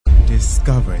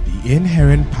Discover the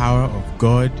inherent power of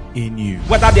God in you.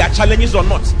 Whether there are challenges or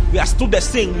not, we are still the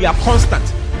same. We are constant.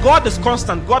 God is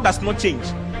constant. God does not change.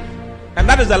 And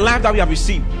that is the life that we have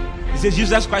received. It says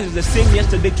Jesus Christ is the same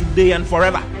yesterday, today, and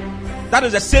forever. That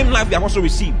is the same life we have also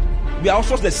received. We are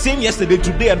also the same yesterday,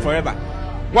 today, and forever.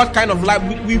 What kind of life?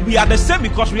 We are the same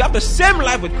because we have the same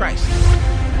life with Christ.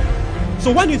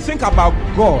 So when you think about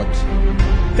God,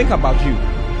 think about you.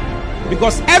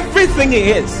 Because everything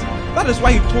He is, that is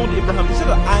why He told Abraham, He said,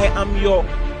 I am your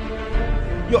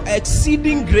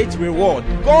exceeding great reward.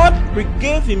 God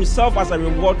gave Himself as a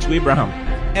reward to Abraham.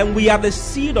 And we are the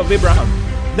seed of Abraham.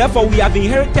 Therefore, we have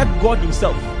inherited God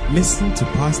Himself. Listen to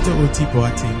Pastor O.T.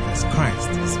 Boateng as Christ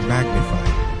is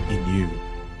magnified in you.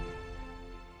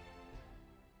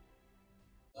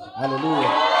 Hallelujah.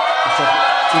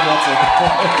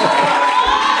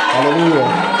 Hallelujah.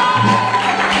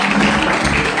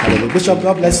 Hallelujah. Bishop,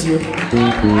 God bless you.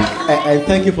 And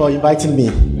thank you for inviting me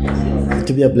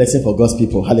to be a blessing for God's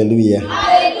people. Hallelujah.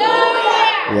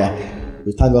 Hallelujah. Yeah.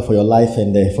 We thank God for your life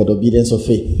and for the obedience of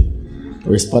faith,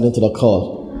 responding to the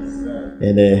call.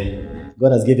 And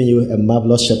God has given you a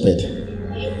marvelous shepherd.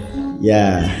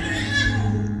 Yeah.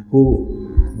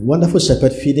 Wonderful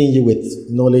shepherd feeding you with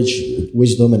knowledge,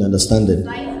 wisdom, and understanding.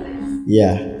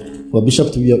 Yeah. For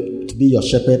Bishop to be your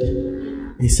shepherd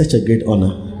is such a great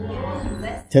honor.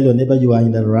 Tell your neighbor you are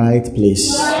in the right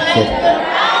place.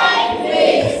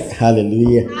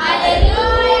 Hallelujah. Hallelujah.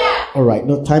 All right.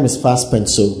 No, time is fast spent,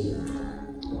 so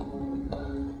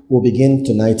we'll begin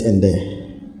tonight and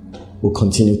we'll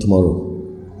continue tomorrow.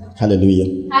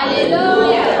 Hallelujah.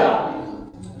 Hallelujah.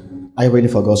 Are you ready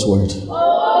for God's word?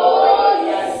 Oh,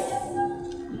 yes.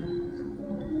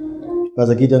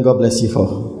 Pastor Gideon, God bless you for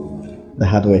the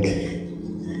hard work.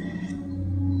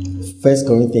 1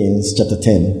 Corinthians chapter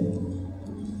 10.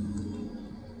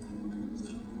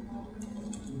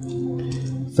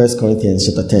 1 Corinthians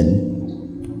chapter 10.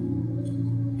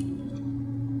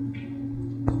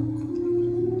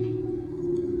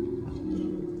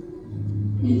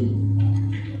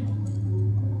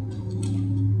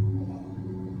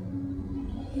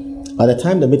 By the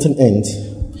time the meeting ends,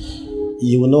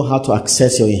 you will know how to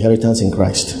access your inheritance in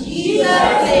Christ. Jesus'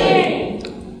 name.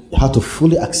 How to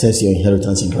fully access your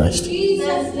inheritance in Christ.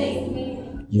 Jesus'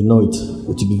 name. You know it. It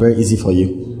will be very easy for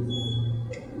you.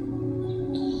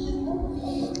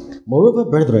 Moreover,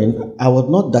 brethren, I would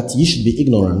not that ye should be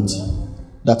ignorant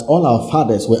that all our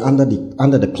fathers were under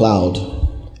the cloud,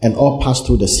 and all passed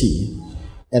through the sea,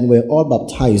 and were all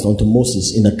baptized unto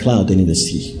Moses in the cloud and in the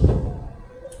sea.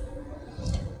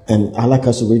 And I like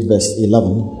us to read verse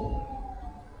 11.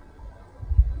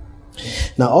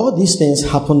 Now all these things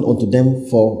happened unto them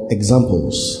for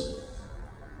examples.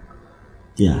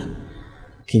 Yeah.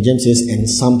 King James says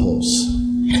ensamples.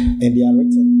 And they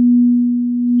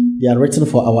are written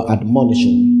for our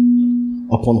admonition,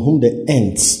 upon whom the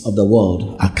ends of the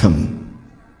world are come.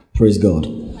 Praise God.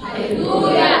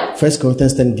 Hallelujah. 1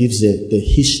 Corinthians 10 gives the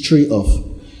history of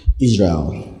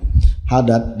Israel, how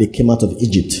that they came out of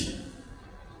Egypt.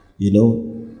 You know,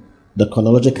 the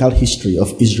chronological history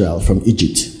of Israel from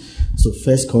Egypt. So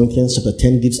 1 Corinthians chapter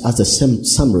 10 gives us a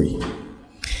summary.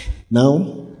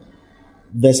 Now,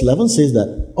 verse 11 says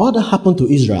that all that happened to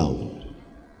Israel,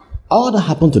 all that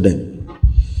happened to them,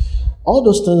 all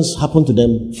those things happened to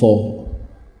them for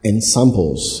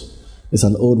ensamples. It's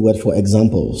an old word for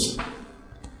examples.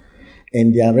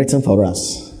 And they are written for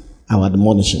us, our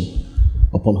admonition,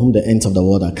 upon whom the ends of the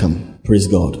world are come. Praise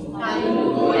God.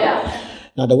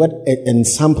 Now, the word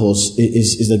ensamples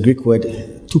is the Greek word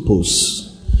tupos.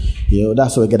 You know,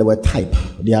 that's where we get the word type.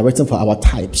 They are written for our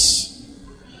types.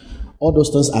 All those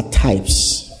things are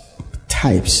types.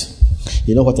 Types.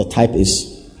 You know what a type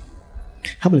is?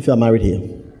 How many of you are married here?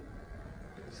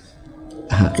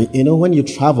 You know, when you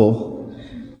travel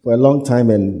for a long time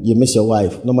and you miss your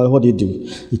wife, normally what do?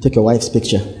 You take your wife's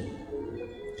picture.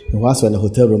 And whilst you're in a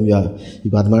hotel room, you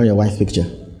admire your wife's picture.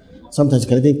 Sometimes you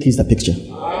can even kiss the picture.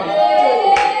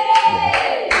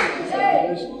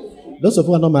 Those of you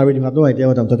who are not married, you have no idea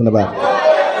what I'm talking about.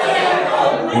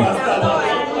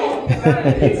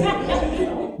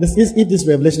 If this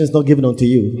revelation is not given unto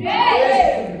you,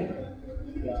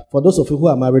 for those of you who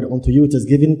are married, unto you it is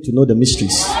given to know the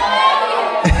mysteries.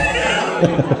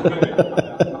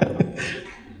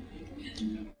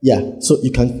 Yeah, so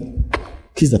you can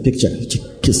kiss the picture,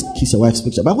 kiss your wife's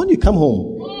picture. But when you come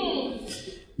home,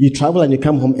 you travel and you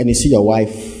come home and you see your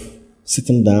wife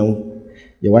sitting down.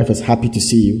 Your wife is happy to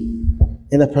see you.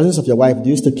 In the presence of your wife, do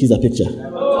you still kiss the picture?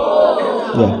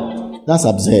 Yeah, that's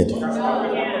absurd.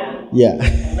 Yeah.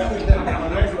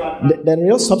 The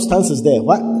real substance is there.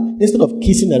 Why, instead of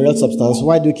kissing the real substance,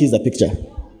 why do you kiss the picture?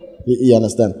 You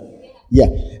understand? Yeah.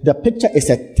 The picture is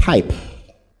a type,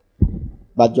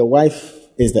 but your wife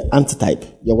is the antitype.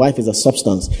 Your wife is a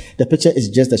substance. The picture is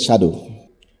just a shadow,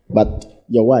 but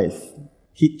your wife,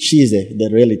 she is the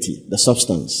reality, the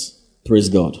substance. Praise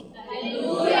God.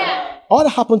 Hallelujah. All that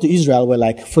happened to Israel were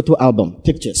like photo album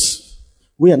pictures.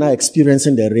 We are now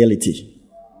experiencing the reality.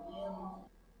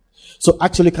 So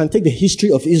actually, you can take the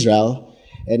history of Israel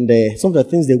and some of the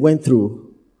things they went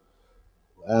through.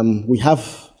 We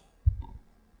have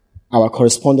our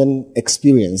corresponding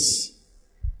experience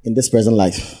in this present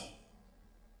life.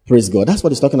 Praise God. That's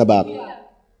what he's talking about.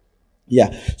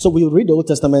 Yeah. So we read the Old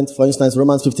Testament. For instance,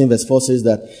 Romans 15 verse 4 says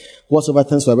that whatsoever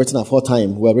things were written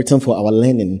aforetime were written for our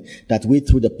learning, that we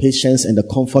through the patience and the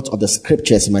comfort of the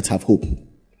scriptures might have hope.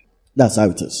 That's how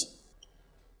it is.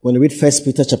 When you read 1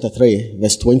 Peter chapter 3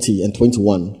 verse 20 and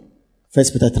 21, 1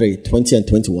 Peter 3, 20 and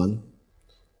 21,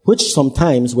 which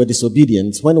sometimes were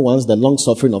disobedient when once the long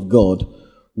suffering of God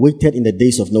waited in the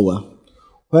days of Noah,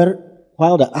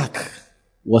 while the ark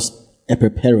was a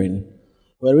preparing,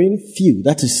 wherein few,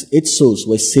 that is 8 souls,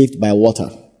 were saved by water.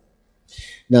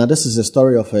 Now this is the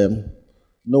story of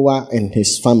Noah and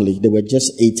his family. They were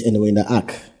just 8 and they were in the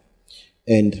ark.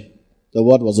 And the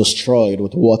world was destroyed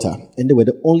with water. And they were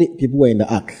the only people who were in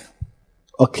the ark.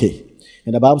 Okay.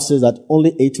 And the Bible says that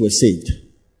only 8 were saved.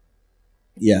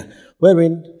 Yeah.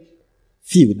 Wherein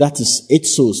few, that is 8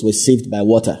 souls, were saved by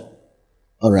water.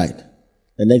 All right.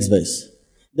 The next verse.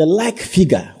 The like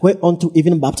figure whereunto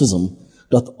even baptism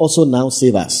doth also now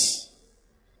save us.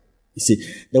 You see,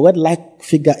 the word like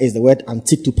figure is the word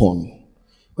antitupon,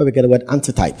 where we get the word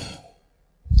antitype.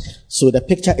 So the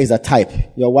picture is a type.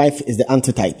 Your wife is the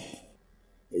antitype.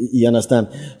 You understand?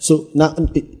 So now,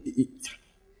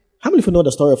 how many of you know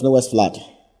the story of Noah's flood?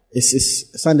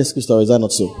 It's Sunday school story, is that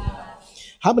not so?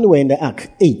 How many were in the ark?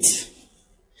 8.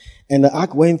 And the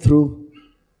ark went through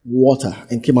water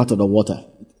and came out of the water.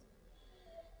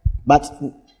 But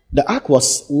the ark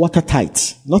was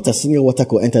watertight. Not a single water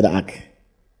could enter the ark.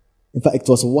 In fact, it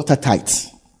was watertight.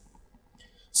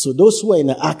 So those who were in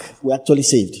the ark were actually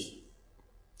saved.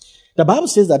 The Bible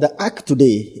says that the ark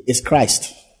today is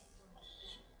Christ.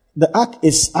 The ark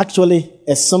is actually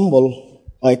a symbol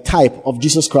or a type of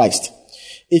Jesus Christ.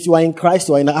 If you are in Christ,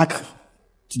 you are in the ark.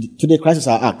 Today, Christ is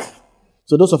our ark.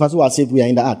 So those of us who are saved, we are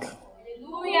in the ark.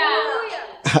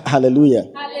 Hallelujah.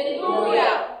 Hallelujah.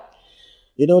 Hallelujah.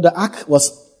 You know, the ark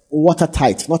was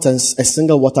watertight. Not a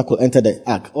single water could enter the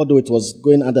ark, although it was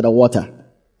going under the water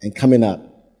and coming out.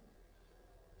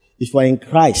 If you are in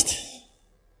Christ,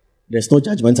 there's no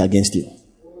judgment against you.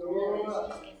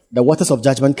 The waters of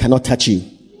judgment cannot touch you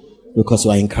because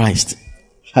you are in Christ.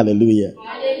 Hallelujah.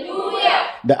 Hallelujah.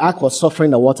 The ark was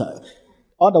suffering the water.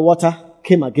 All the water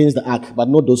came against the ark, but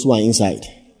not those who are inside.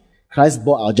 Christ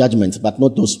bore our judgment, but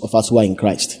not those of us who are in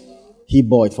Christ. He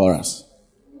bore it for us.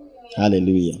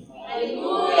 Hallelujah.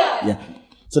 Hallelujah. Yeah.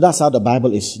 So that's how the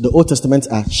Bible is. The Old Testament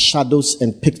are shadows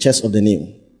and pictures of the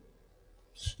New.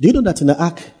 Do you know that in the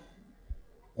ark,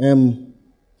 when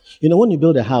you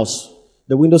build a house,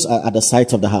 the windows are at the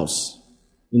sides of the house.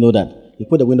 You know that. You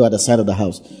put the window at the side of the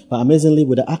house. But amazingly,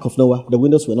 with the ark of Noah, the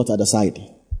windows were not at the side.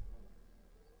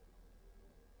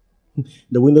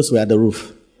 The windows were at the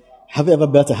roof. Have you ever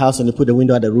built a house and you put the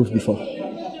window at the roof before?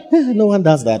 No one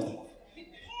does that.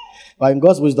 But in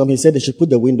God's wisdom, He said they should put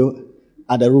the window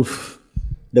at the roof.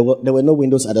 There were no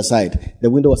windows at the side. The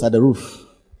window was at the roof.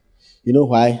 You know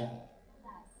why?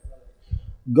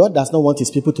 God does not want His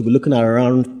people to be looking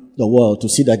around the world to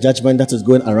see the judgment that is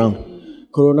going around.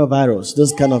 Coronavirus,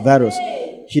 this kind of virus.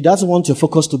 He doesn't want your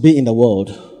focus to be in the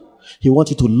world. He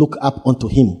wants you to look up unto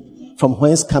Him. From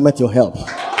whence cometh your help?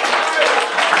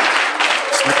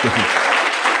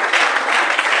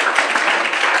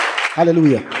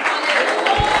 Hallelujah.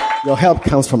 Your help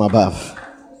comes from above.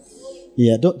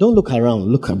 Yeah, don't look around,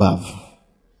 look above.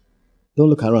 Don't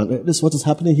look around. This is what is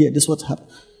happening here. This is what happened.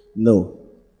 No.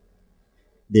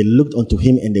 They looked unto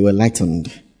Him and they were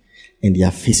lightened, and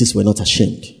their faces were not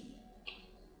ashamed.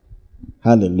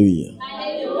 Hallelujah.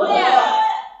 Hallelujah.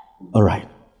 All right.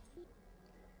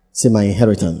 Say, my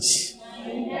inheritance,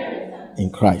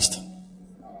 in Christ.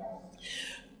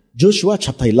 Joshua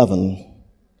chapter 11,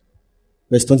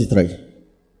 verse 23.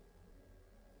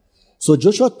 So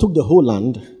Joshua took the whole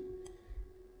land.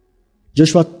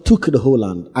 Joshua took the whole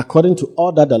land according to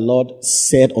all that the Lord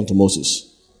said unto Moses.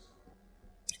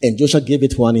 And Joshua gave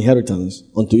it for an inheritance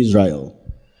unto Israel,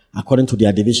 according to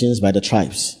their divisions by the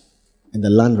tribes. And the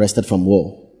land rested from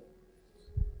war.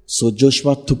 So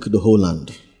Joshua took the whole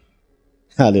land.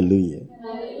 Hallelujah.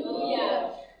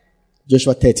 Hallelujah.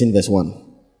 Joshua 13 verse 1.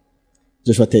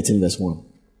 Joshua 13 verse 1.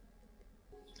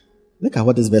 Look at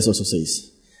what this verse also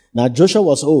says. Now Joshua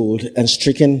was old and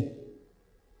stricken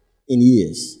in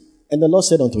years. And the Lord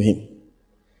said unto him,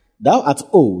 Thou art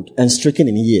old and stricken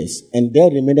in years, and there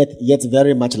remaineth yet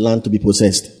very much land to be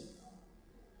possessed.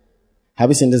 Have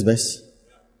you seen this verse?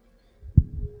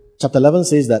 Chapter 11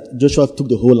 says that Joshua took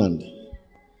the whole land.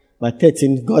 By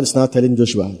 13, God is now telling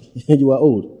Joshua, you are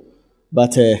old,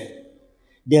 but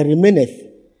there remaineth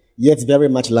yet very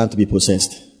much land to be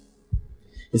possessed.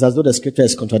 It's as though the scripture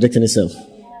is contradicting itself,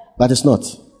 but it's not.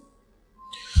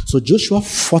 So Joshua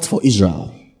fought for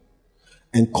Israel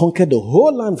and conquered the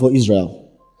whole land for Israel.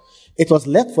 It was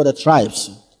left for the tribes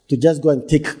to just go and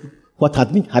take what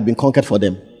had been conquered for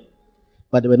them,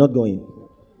 but they were not going.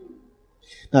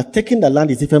 Now, taking the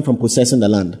land is different from possessing the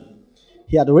land.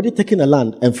 He had already taken the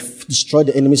land and destroyed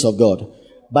the enemies of God.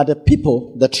 But the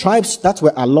people, the tribes that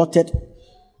were allotted,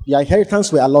 their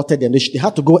inheritance were allotted, and they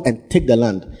had to go and take the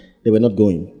land. They were not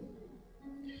going.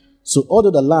 So,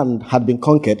 although the land had been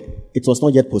conquered, it was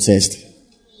not yet possessed.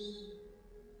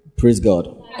 Praise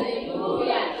God.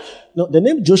 Hallelujah. Now, the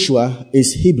name Joshua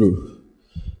is Hebrew,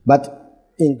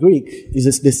 but in Greek,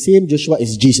 it's the same Joshua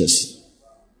is Jesus.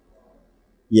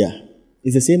 Yeah.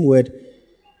 It's the same word,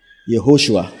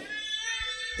 Yehoshua.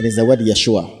 It is the word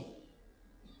Yeshua.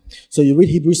 So you read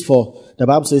Hebrews 4, the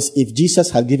Bible says, if Jesus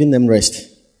had given them rest,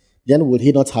 then would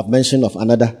he not have mentioned of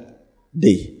another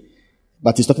day?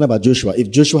 But he's talking about Joshua. If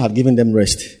Joshua had given them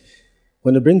rest.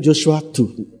 When you bring Joshua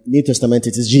to New Testament,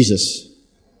 it is Jesus.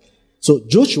 So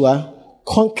Joshua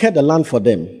conquered the land for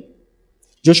them.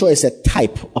 Joshua is a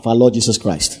type of our Lord Jesus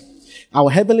Christ. Our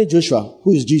heavenly Joshua,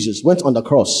 who is Jesus, went on the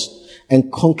cross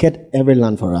and conquered every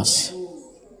land for us.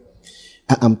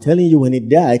 I'm telling you, when he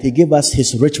died, he gave us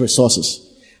his rich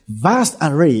resources. Vast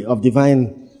array of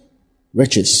divine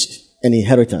riches and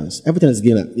inheritance. Everything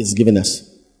is given us.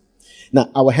 Now,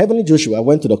 our heavenly Joshua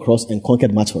went to the cross and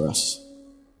conquered much for us.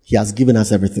 He has given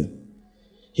us everything.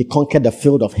 He conquered the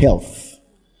field of health,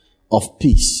 of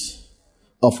peace,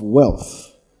 of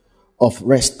wealth, of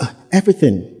rest,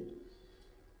 everything.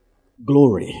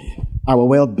 Glory, our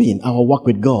well-being, our walk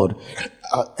with God,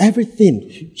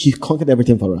 everything. He conquered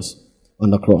everything for us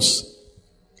on the cross.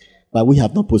 But we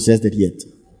have not possessed it yet.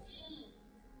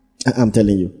 I'm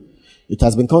telling you. It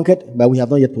has been conquered, but we have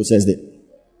not yet possessed it.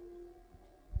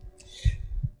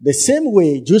 The same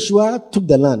way Joshua took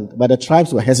the land, but the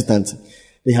tribes were hesitant.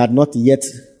 They had not yet.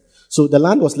 So the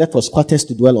land was left for squatters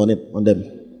to dwell on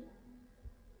them.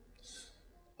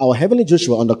 Our heavenly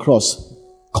Joshua on the cross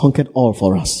conquered all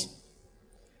for us.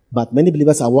 But many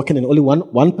believers are working in only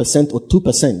 1% or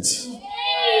 2%.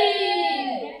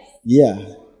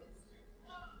 Yeah.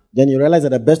 Then you realize that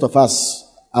the best of us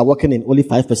are working in only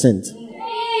 5%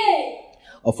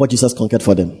 of what Jesus conquered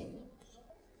for them.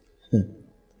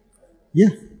 Yeah.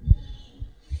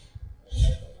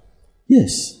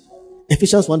 Yes.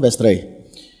 Ephesians 1 verse 3.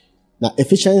 Now,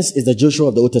 Ephesians is the Joshua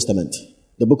of the Old Testament.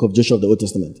 The book of Joshua of the Old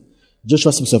Testament.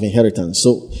 Joshua speaks of inheritance.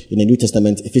 So, in the New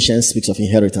Testament, Ephesians speaks of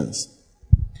inheritance.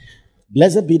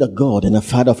 Blessed be the God and the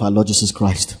Father of our Lord Jesus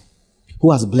Christ,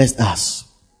 who has blessed us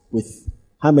with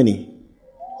how many?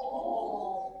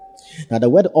 Now the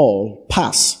word all,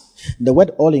 pass. The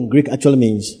word all in Greek actually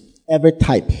means every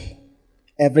type,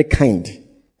 every kind,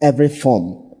 every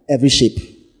form, every shape.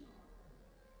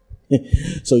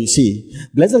 So you see,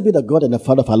 blessed be the God and the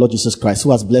Father of our Lord Jesus Christ,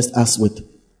 who has blessed us with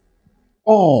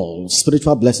all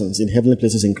spiritual blessings in heavenly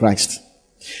places in Christ.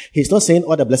 He's not saying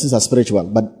all the blessings are spiritual,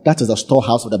 but that is the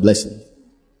storehouse of the blessing.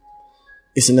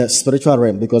 It's in the spiritual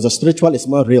realm, because the spiritual is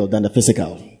more real than the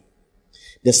physical.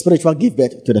 The spiritual gives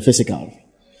birth to the physical.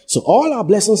 So all our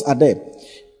blessings are there.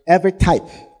 Every type,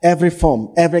 every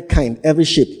form, every kind, every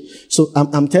shape. So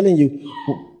I'm telling you,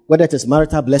 whether it is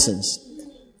marital blessings,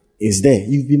 is there.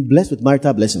 You've been blessed with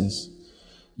marital blessings.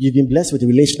 You've been blessed with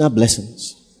relational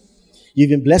blessings.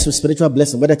 You've been blessed with spiritual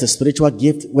blessing, whether it's a spiritual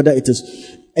gift, whether it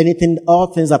is anything, all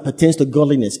things that pertains to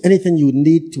godliness, anything you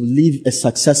need to live a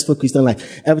successful Christian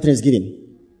life, everything is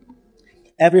given.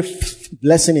 Every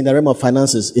blessing in the realm of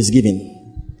finances is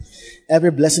given.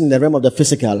 Every blessing in the realm of the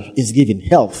physical is given.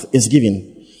 Health is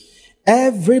given.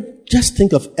 Just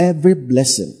think of every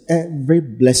blessing,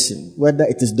 whether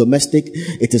it is domestic,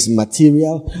 it is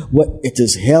material, whether it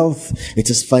is health, it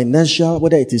is financial,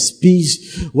 whether it is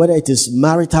peace, whether it is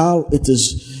marital, it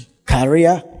is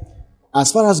career.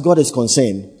 As far as God is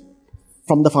concerned,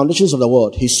 from the foundations of the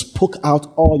world, He spoke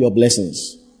out all your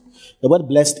blessings. The word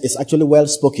blessed is actually well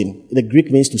spoken. The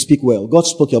Greek means to speak well. God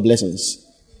spoke your blessings.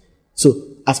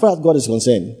 So, as far as God is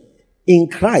concerned, in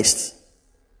Christ,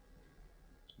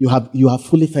 you have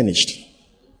fully finished.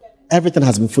 Everything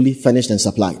has been fully finished and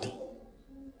supplied.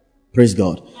 Praise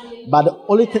God. But the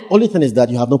only thing is that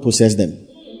you have not possessed them.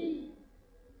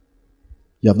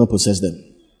 You have not possessed them.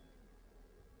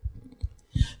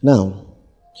 Now,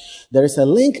 there is a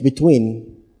link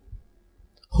between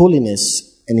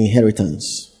holiness and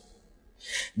inheritance.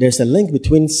 There's a link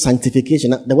between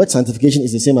sanctification. The word sanctification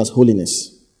is the same as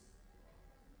holiness.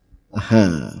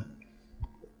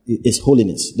 It's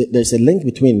holiness. There's a link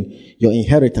between your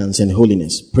inheritance and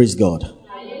holiness. Praise God.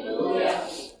 Hallelujah.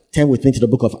 Turn with me to the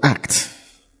book of Acts,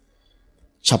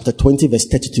 chapter 20, verse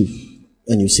 32,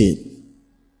 and you see it.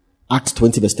 Acts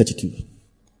 20, verse 32.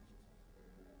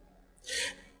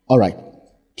 All right.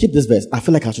 Keep this verse. I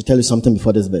feel like I should tell you something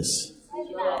before this verse.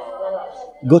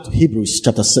 Go to Hebrews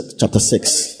chapter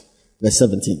 6, verse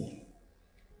 17.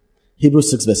 Hebrews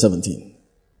 6, verse 17.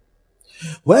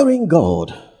 Wherein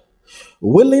God,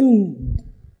 willing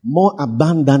more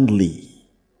abundantly,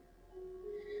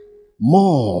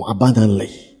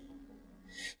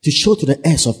 to show to the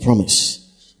heirs of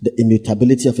promise the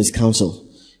immutability of his counsel,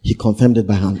 he confirmed it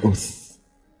by an oath.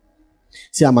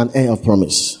 See, I'm an heir of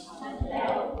promise.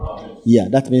 Yeah,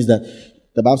 that means that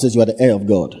the Bible says you are the heir of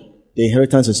God. The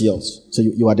inheritance is yours. So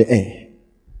you are the heir.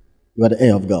 You are the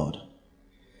heir of God.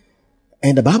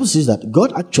 And the Bible says that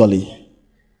God actually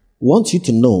wants you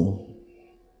to know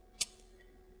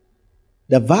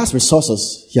the vast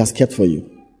resources he has kept for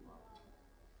you.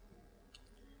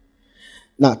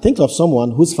 Now, think of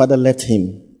someone whose father left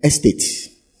him estate.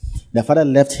 The father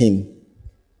left him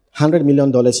 $100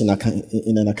 million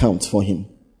in an account for him.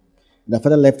 The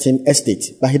father left him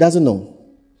estate, but he doesn't know.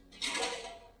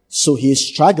 So he is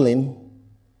struggling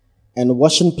and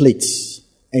washing plates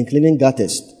and cleaning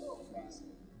gutters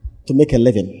to make a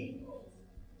living.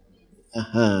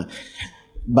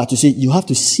 But you see, you have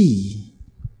to see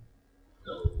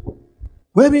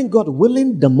wherein God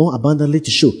willing the more abundantly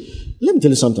to show. Let me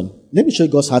tell you something. Let me show you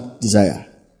God's heart desire.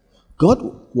 God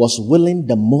was willing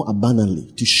the more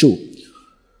abundantly to show.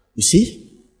 You see?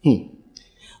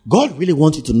 God really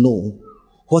wants you to know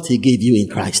what he gave you in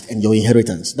Christ and your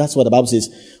inheritance. That's what the Bible says.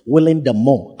 Willing the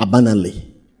more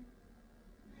abundantly.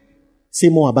 Say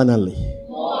more abundantly.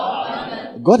 More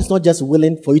abundantly. God is not just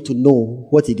willing for you to know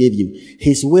what he gave you.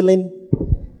 He's willing.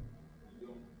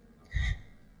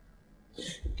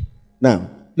 Now,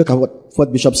 look at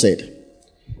what Bishop said.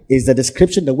 Is the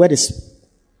description, the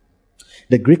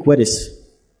Greek word is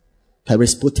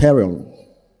perispoterion.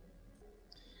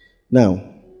 Now,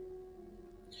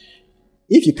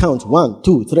 if you count 1,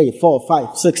 2, 3, 4,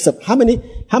 5, 6, 7,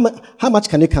 how much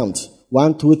can you count?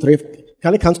 1, 2, 3,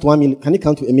 can you count to 1 million? Can you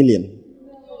count to 1 million?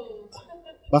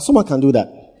 But someone can do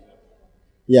that.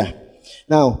 Yeah.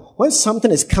 Now, when something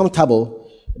is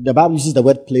countable, the Bible uses the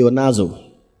word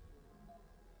pleonazo.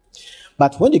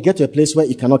 But when you get to a place where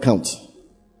you cannot count,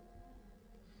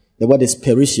 the word is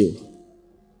perisio.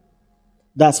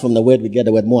 That's from the word we get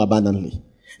the word more abundantly.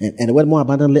 And the word more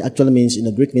abundantly actually means, in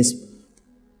the Greek, means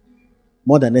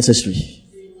more than necessary.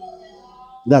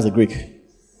 That's the Greek.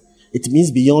 It means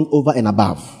beyond, over, and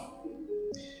above.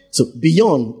 So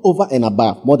beyond, over, and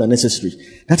above, more than necessary.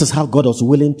 That is how God was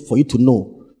willing for you to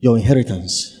know your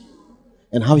inheritance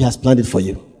and how he has planned it for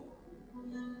you.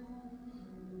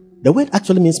 The word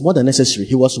actually means more than necessary.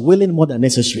 He was willing more than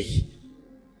necessary.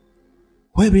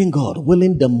 Wherein God,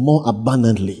 willing the more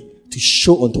abundantly to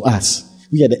show unto us,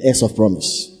 we are the heirs of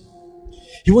promise.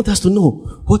 He wants us to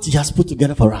know what he has put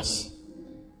together for us.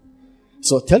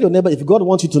 So tell your neighbor, if God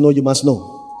wants you to know, you must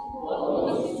know.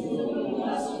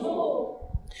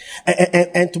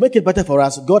 And to make it better for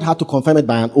us, God had to confirm it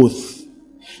by an oath.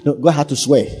 No, God had to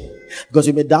swear. Because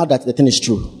you may doubt that the thing is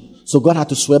true. So God had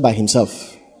to swear by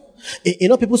himself. You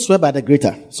know, people swear by the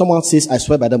greater. Someone says, I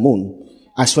swear by the moon.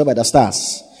 I swear by the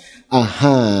stars.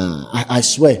 I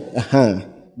swear.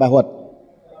 By what?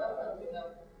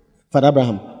 Father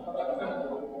Abraham.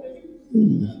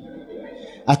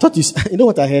 I thought you know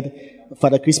what I heard?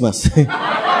 Father Christmas.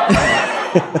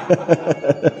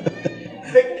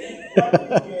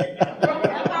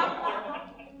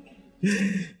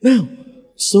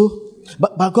 Now,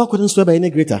 but God couldn't swear by any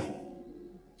greater.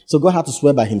 So God had to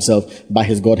swear by himself, by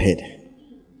his Godhead.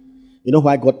 You know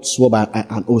why God swore by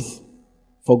an oath?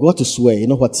 For God to swear, you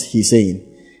know what he's saying?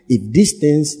 If these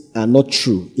things are not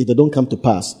true, if they don't come to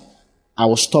pass, I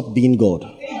will stop being God.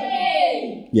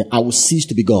 Yeah, I will cease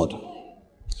to be God.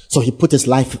 So he put his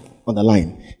life on the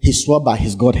line. He swore by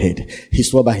his Godhead. He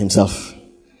swore by himself.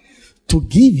 To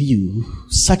give you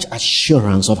such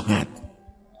assurance of heart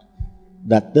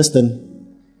that this thing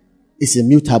is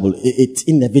immutable, it's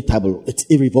inevitable, it's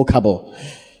irrevocable.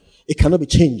 It cannot be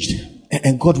changed.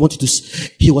 And God wanted to,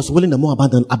 he was willing to more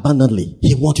abundantly.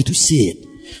 He wanted to see it.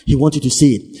 He wanted to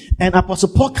see it. And Apostle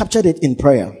Paul captured it in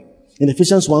prayer. In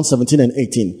Ephesians 1:17 and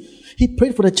 18. He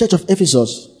prayed for the church of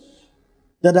Ephesus.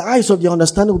 that the eyes of your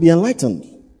understanding will be enlightened,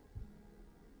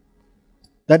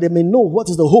 that they may know what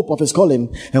is the hope of his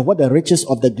calling and what the riches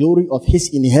of the glory of his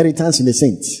inheritance in the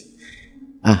saints.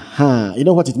 Aha. You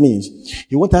know what it means?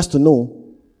 He wants us to know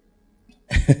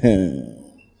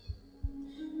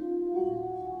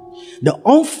the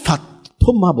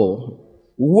unfathomable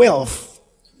wealth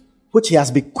which he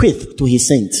has bequeathed to his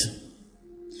saints.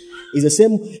 It's the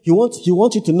same. He wants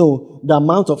you to know the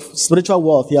amount of spiritual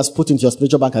wealth he has put into your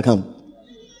spiritual bank account.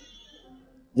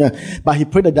 Yeah. But he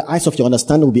prayed that the eyes of your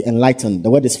understanding will be enlightened.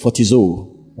 The word is photizo.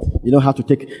 You know how to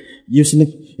take, using,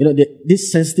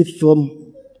 these sensitive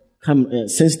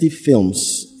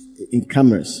films in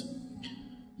cameras.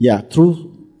 Yeah.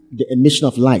 Through the emission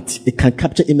of light, it can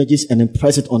capture images and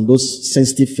impress it on those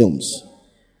sensitive films.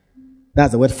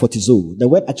 That's the word photizo. The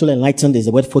word actually enlightened is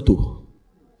the word photo.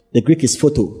 The Greek is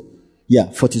photo. Yeah,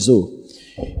 photizo.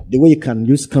 The way you can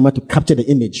use camera to capture the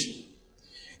image.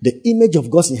 The image of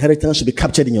God's inheritance should be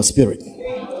captured in your spirit.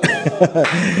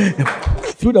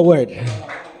 Through the word.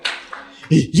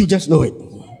 You just know it.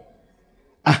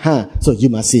 Aha. So you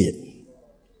must see it.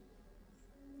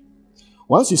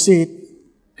 Once you see it,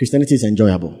 Christianity is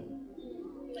enjoyable.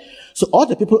 So all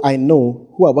the people I know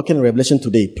who are working in Revelation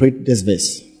today prayed this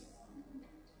verse.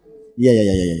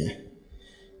 Yeah.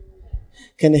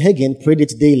 Ken Hagin prayed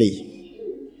it daily.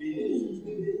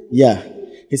 Yeah.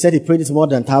 He said he prayed it more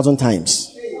than 1,000 times.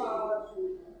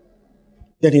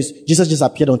 Then Jesus just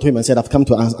appeared unto him and said, I've come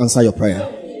to answer your prayer.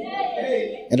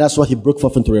 And that's what he broke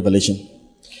forth into Revelation.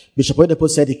 Bishop Oyedepo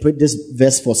said he prayed this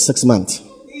verse for 6 months.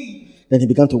 Then he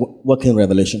began to work in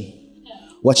Revelation.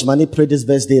 Watchmani prayed this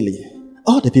verse daily.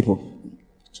 All the people.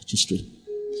 Church history.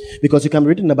 Because you can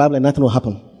read in the Bible and nothing will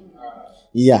happen.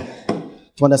 Yeah.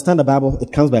 To understand the Bible,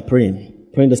 it comes by praying.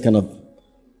 Praying this kind of,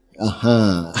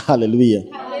 hallelujah.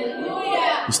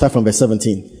 Hallelujah. You start from verse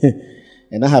 17.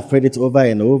 And I have prayed it over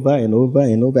and over and over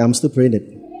and over. I'm still praying it.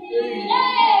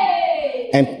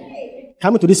 And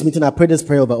coming to this meeting, I prayed this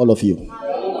prayer over all of you.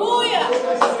 Hallelujah.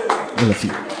 All of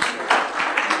you.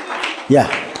 Yeah.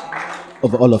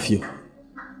 Over all of you.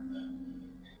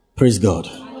 Praise God.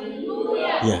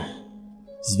 Hallelujah. Yeah.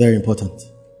 It's very important.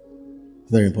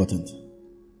 Very important.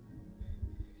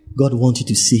 God wants you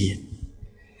to see it.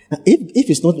 Now, if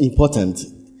it's not important,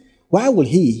 why will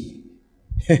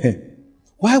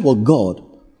God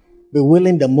be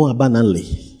willing the more abundantly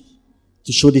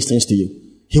to show these things to you?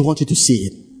 He wants you to see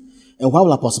it. And why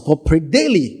will Apostle Paul pray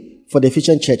daily for the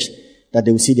Ephesian church that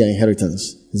they will see their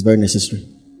inheritance? It's very necessary.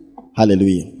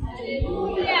 Hallelujah.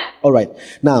 Hallelujah. All right.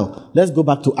 Now, let's go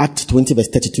back to Acts 20 verse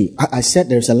 32. I said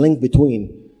there's a link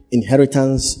between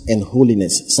inheritance and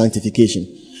holiness, sanctification.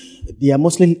 They are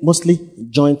mostly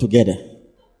joined together.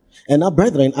 And now,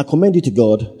 brethren, I commend you to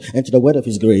God and to the word of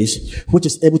his grace, which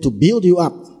is able to build you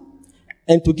up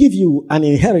and to give you an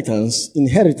inheritance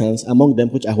among them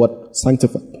which are what?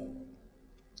 Sanctified.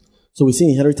 So we see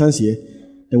inheritance here,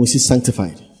 then we see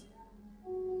sanctified.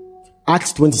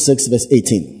 Acts 26 verse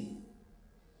 18.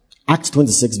 Acts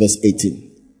 26 verse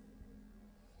 18.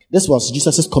 This was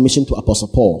Jesus' commission to Apostle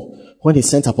Paul when he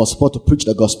sent Apostle Paul to preach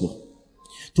the gospel.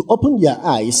 To open their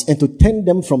eyes and to turn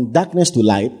them from darkness to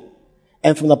light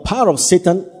and from the power of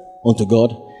Satan unto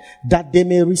God, that they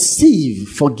may receive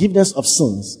forgiveness of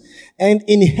sins and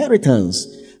inheritance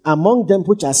among them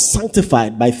which are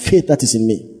sanctified by faith that is in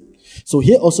me. So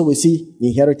here also we see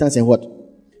inheritance and what?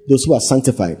 Those who are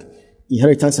sanctified.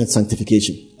 Inheritance and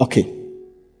sanctification. Okay.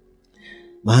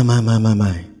 My.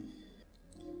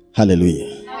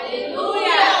 Hallelujah.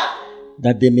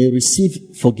 That they may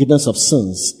receive forgiveness of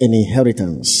sins and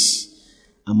inheritance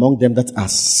among them that are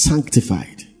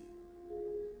sanctified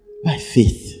by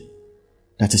faith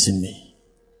that is in me.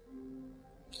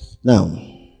 Now,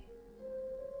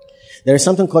 there is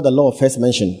something called the law of first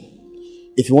mention.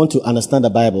 If you want to understand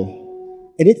the Bible,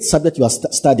 any subject you are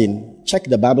studying, check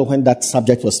the Bible when that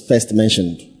subject was first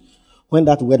mentioned. When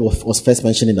that word was first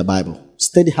mentioned in the Bible.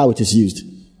 Study how it is used.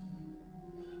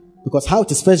 Because how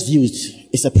it is first used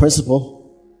is a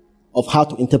principle of how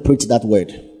to interpret that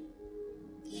word.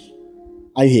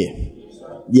 Are you here?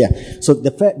 Yeah. So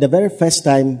the very first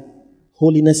time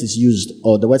holiness is used,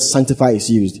 or the word sanctify is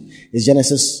used, is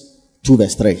Genesis 2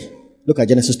 verse 3. Look at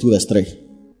Genesis 2 verse 3.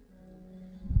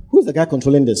 Who is the guy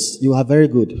controlling this? You are very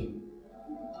good.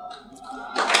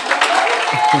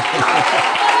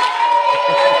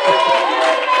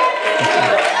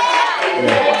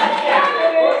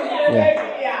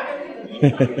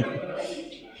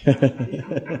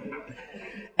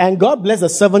 And God blessed the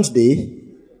seventh day.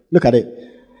 Look at it.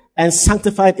 And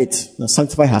sanctified it. Now,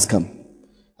 sanctify has come.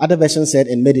 Other versions said,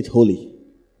 and made it holy.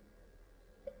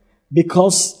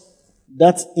 Because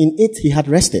that in it he had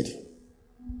rested.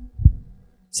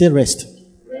 Say rest.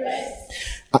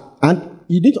 And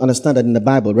you need to understand that in the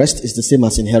Bible, rest is the same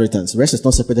as inheritance. Rest is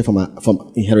not separated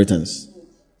from inheritance.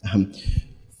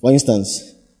 For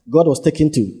instance, God was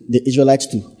taking to the Israelites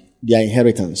to their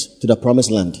inheritance, to the promised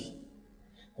land.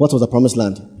 What was the promised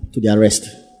land? To their rest.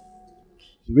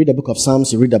 You read the book of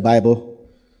Psalms, you read the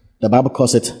Bible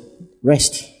calls it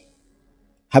rest.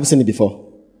 Have you seen it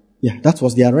before? Yeah, that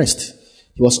was their rest.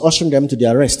 He was ushering them to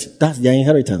their rest. That's their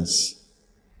inheritance.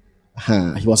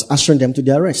 He was ushering them to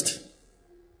their rest.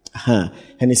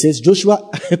 And he says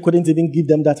Joshua couldn't even give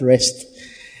them that rest.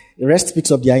 The rest speaks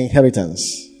of their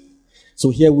inheritance. So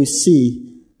here we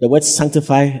see the word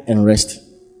sanctify and rest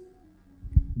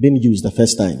being used the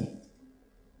first time.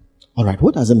 All right,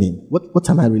 what does it mean? What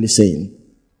am I really saying?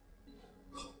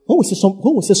 When we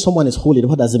say someone is holy,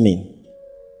 what does it mean?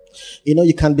 You know,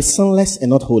 you can be sinless and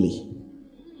not holy.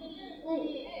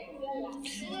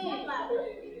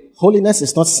 Holiness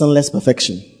is not sinless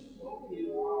perfection.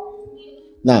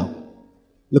 Now,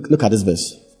 look at this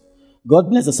verse. God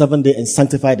blessed the seventh day and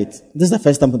sanctified it. This is the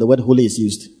first time the word holy is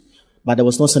used. But there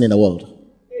was no sin in the world.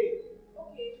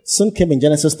 Sin came in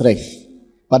Genesis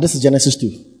 3. But this is Genesis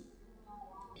 2.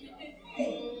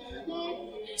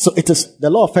 So it is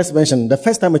the law of first mention. The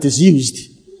first time it is used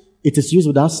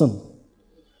without sin.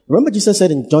 Remember Jesus said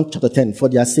in John chapter 10, for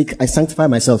their sake I sanctify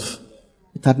myself.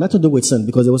 It had nothing to do with sin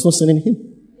because there was no sin in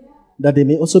him. That they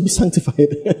may also be sanctified.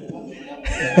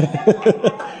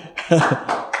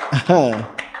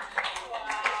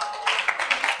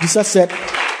 Jesus said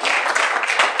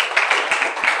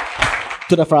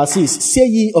to the Pharisees, say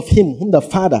ye of him whom the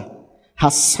Father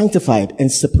has sanctified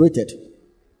and separated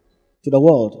to the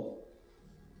world.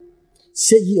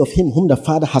 Say ye of him whom the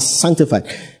Father has sanctified.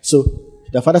 So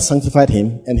the Father sanctified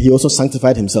him and he also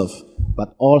sanctified himself.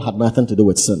 But all had nothing to do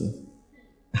with sin.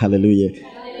 Hallelujah.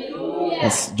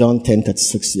 That's John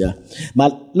 10:36. Yeah.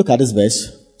 But look at this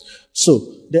verse. So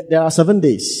there are 7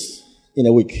 days in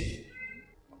a week.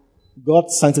 God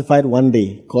sanctified one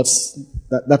day.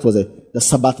 That was the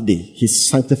Sabbath day. He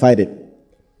sanctified it.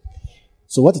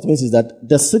 So what it means is that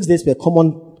the 6 days were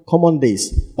common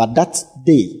days. But that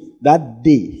day,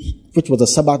 which was the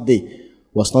Sabbath day,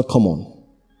 was not common.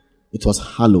 It was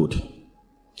hallowed.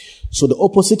 So the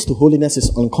opposite to holiness is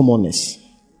uncommonness.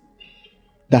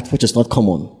 That which is not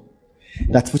common.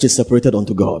 That which is separated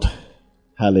unto God.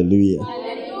 Hallelujah.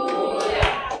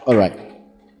 Hallelujah. All right.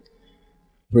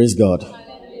 Praise God.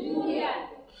 Hallelujah.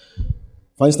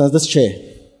 For instance, this chair.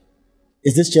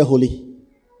 Is this chair holy?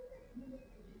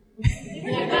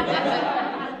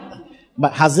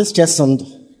 But has this chair sinned?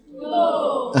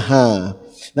 No.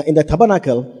 Now in the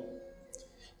tabernacle,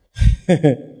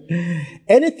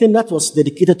 anything that was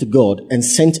dedicated to God and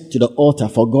sent to the altar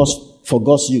for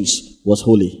God's use was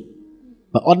holy.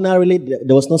 But ordinarily,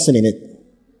 there was no sin in it.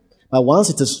 But once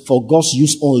it is for God's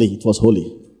use only, it was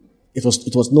holy. It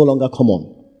was no longer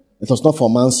common. It was not for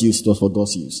man's use, it was for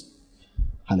God's use.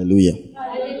 Hallelujah.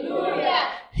 Hallelujah.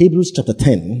 Hebrews chapter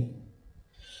 10.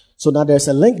 So now there's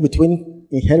a link between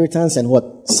inheritance and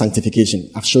what? Sanctification.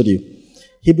 I've showed you.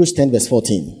 Hebrews 10 verse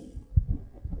 14.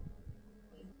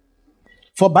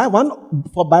 For by one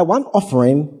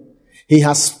offering, he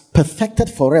has perfected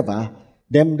forever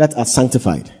them that are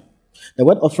sanctified. The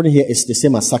word offering here is the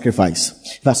same as sacrifice.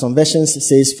 For some versions it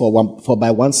says for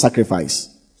by one sacrifice.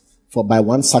 For by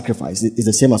one sacrifice is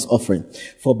the same as offering.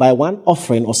 For by one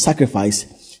offering or sacrifice,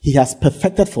 he has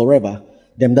perfected forever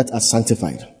them that are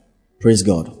sanctified. Praise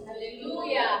God.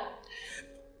 Hallelujah.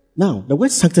 Now, the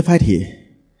word sanctified here,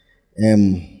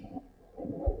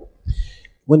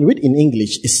 when you read in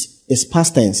English, it's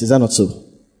past tense. Is that not so?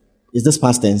 Is this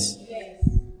past tense? Yes.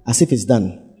 As if it's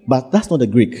done. But that's not the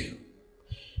Greek.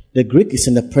 The Greek is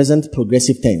in the present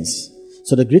progressive tense.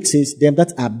 So the Greek says, them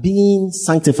that are being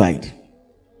sanctified.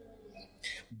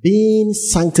 Being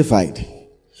sanctified.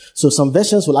 So some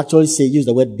versions will actually use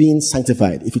the word being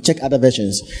sanctified. If you check other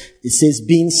versions, it says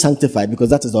being sanctified because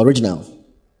that is the original.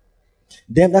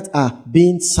 Them that are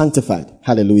being sanctified.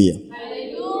 Hallelujah.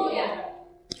 Hallelujah.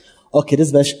 Okay,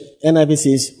 this verse, NIV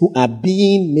says, who are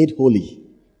being made holy.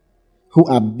 Who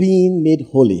are being made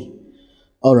holy.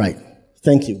 All right.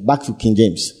 Thank you. Back to King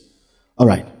James. All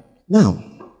right. Now,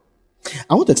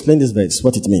 I want to explain this verse,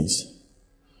 what it means.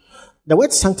 The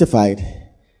word sanctified,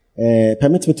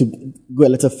 permit me to go a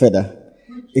little further.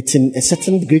 It's in a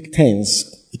certain Greek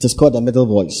tense. It is called the middle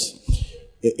voice.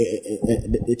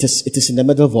 It is in the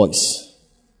middle voice.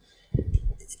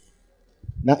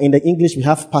 Now, in the English, we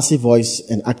have passive voice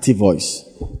and active voice.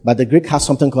 But the Greek has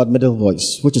something called middle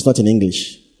voice, which is not in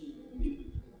English.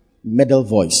 Middle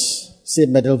voice. Say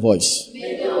middle voice.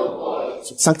 Middle voice.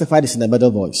 So sanctified is in the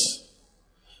middle voice.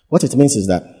 What it means is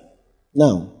that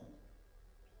Now,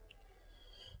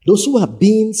 those who are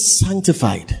being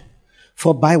sanctified,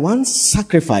 for by one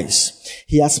sacrifice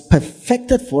he has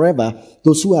perfected forever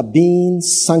those who are being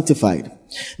sanctified.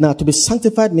 Now, to be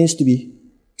sanctified means to be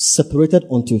separated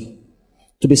unto.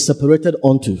 To be separated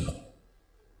unto.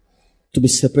 To be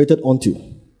separated unto.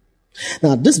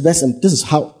 Now, this is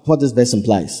what this verse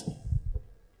implies.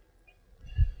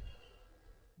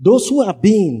 Those who are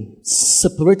being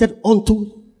separated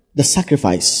unto the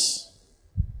sacrifice.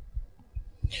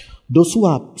 Those who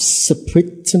are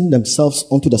separating themselves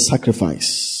unto the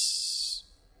sacrifice.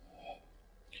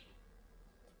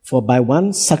 For by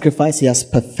one sacrifice he has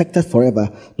perfected forever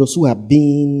those who are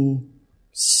being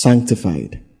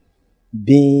sanctified.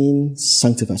 Being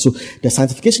sanctified. So the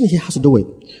sanctification here has to do with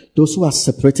those who are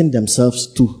separating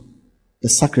themselves to the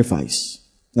sacrifice.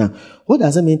 Now, what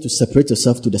does it mean to separate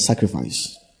yourself to the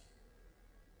sacrifice?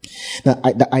 Now,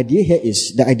 the idea here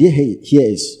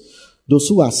is those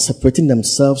who are separating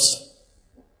themselves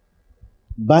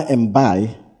by and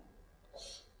by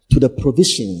to the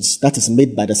provisions that is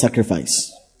made by the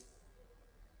sacrifice.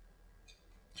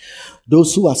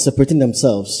 Those who are separating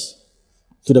themselves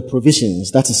to the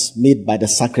provisions that is made by the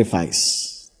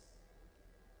sacrifice.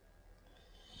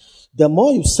 The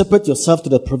more you separate yourself to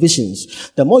the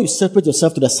provisions, the more you separate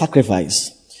yourself to the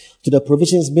sacrifice, to the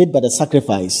provisions made by the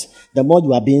sacrifice, the more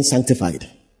you are being sanctified.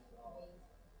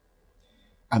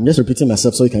 I'm just repeating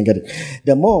myself so you can get it.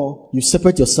 The more you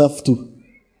separate yourself to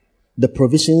the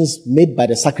provisions made by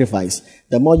the sacrifice,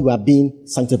 the more you are being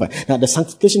sanctified. Now, the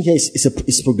sanctification here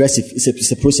is progressive.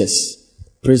 It's a process.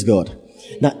 Praise God.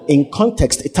 Now, in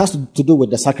context, it has to do with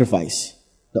the sacrifice,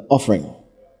 the offering.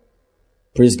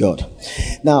 Praise God.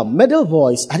 Now, middle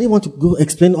voice, I didn't want to go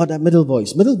explain all that middle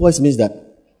voice. Middle voice means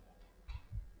that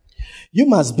you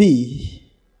must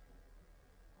be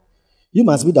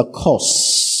the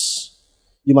cause.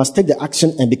 You must take the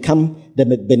action and become the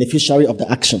beneficiary of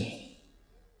the action.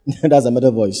 That's a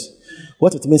middle voice.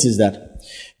 What it means is that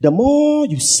the more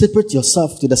you separate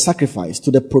yourself to the sacrifice,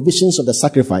 to the provisions of the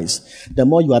sacrifice, the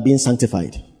more you are being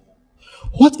sanctified.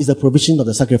 What is the provision of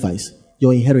the sacrifice?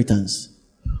 Your inheritance.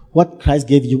 What Christ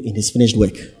gave you in his finished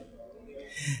work.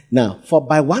 Now, for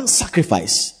by one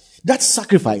sacrifice, that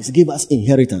sacrifice gave us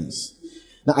inheritance.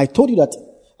 Now, I told you that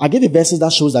I gave you verses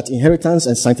that shows that inheritance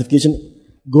and sanctification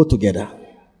go together.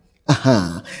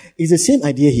 It's the same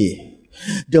idea here.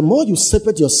 The more you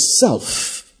separate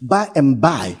yourself by and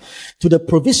by to the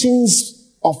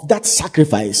provisions of that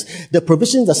sacrifice, the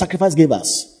provisions the sacrifice gave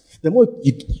us, the more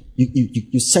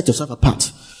you set yourself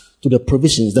apart to the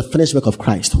provisions, the finished work of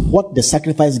Christ, what the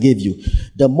sacrifice gave you,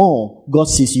 the more God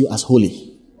sees you as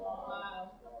holy.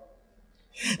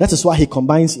 That is why he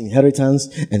combines inheritance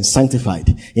and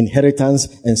sanctified.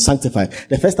 Inheritance and sanctified.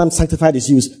 The first time sanctified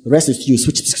is used, the rest is used,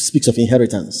 which speaks of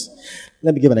inheritance.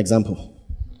 Let me give an example.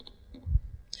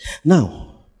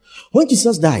 Now, when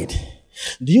Jesus died,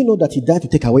 do you know that he died to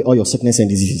take away all your sickness and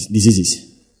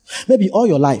diseases? Maybe all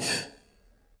your life,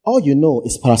 all you know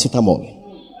is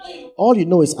paracetamol. All you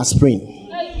know is aspirin.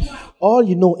 All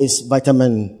you know is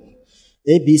vitamin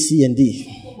A, B, C, and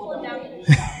D.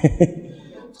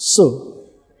 So,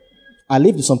 I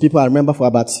lived with some people, I remember for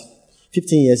about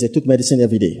 15 years, they took medicine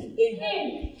every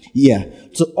day. Yeah.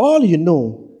 So all you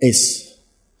know is,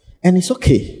 and it's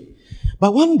okay.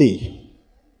 But one day,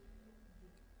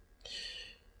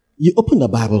 you open the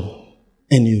Bible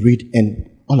and you read, and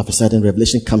all of a sudden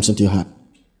revelation comes into your heart.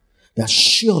 That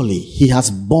surely he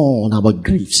has borne our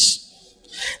griefs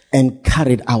and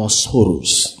carried our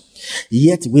sorrows.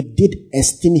 Yet we did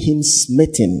esteem him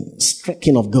smitten,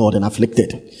 stricken of God and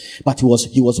afflicted. But he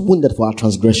was wounded for our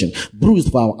transgression,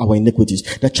 bruised for our iniquities.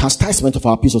 The chastisement of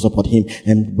our peace was upon him,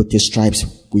 and with his stripes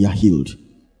we are healed.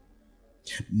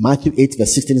 Matthew 8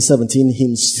 verse 16 and 17,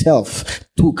 himself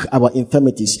took our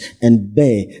infirmities and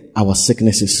bare our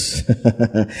sicknesses.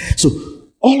 So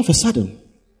all of a sudden,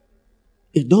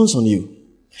 it dawns on you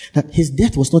that his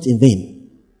death was not in vain.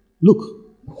 Look,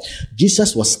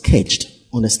 Jesus was scourged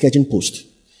on a scourging post.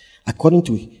 According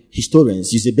to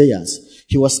historians, Eusebius,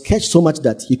 he was scourged so much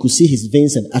that he could see his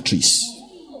veins and arteries.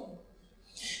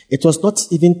 It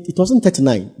wasn't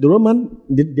 39. The Roman,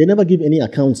 they never give any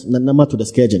account, number to the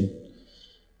scourging.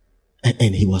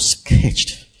 And he was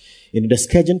scourged. In the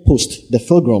scourging post, the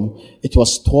fulcrum, it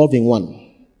was 12 in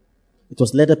 1. It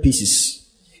was leather pieces.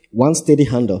 One steady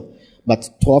handle, but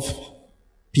 12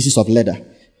 pieces of leather.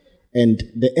 And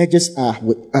the edges are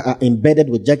embedded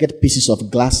with jagged pieces of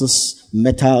glasses,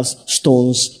 metals,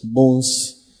 stones,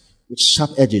 bones, with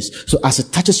sharp edges. So as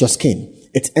it touches your skin,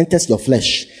 it enters your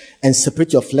flesh and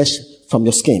separates your flesh from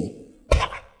your skin.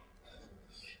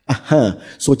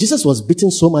 So Jesus was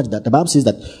beaten so much that the Bible says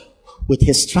that With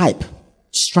his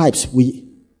stripes, we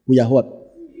are what?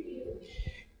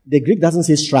 The Greek doesn't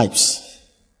say stripes.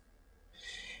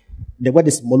 The word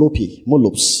is molopy,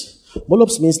 molops.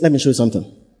 Molops means, let me show you something.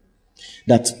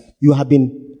 That you have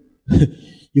been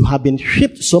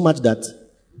whipped so much that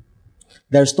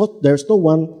there's no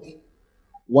one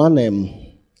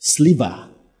sliver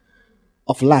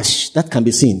of lash that can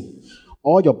be seen.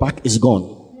 All your back is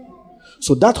gone.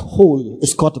 So that hole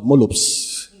is called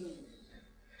molops.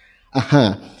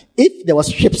 If there was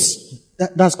hips,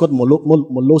 that's called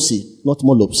molosi, not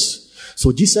molops.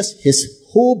 So Jesus,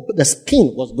 the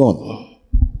skin was gone.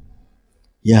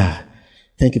 Yeah.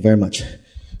 Thank you very much.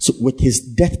 So with his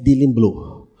death-dealing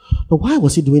blow. Now, why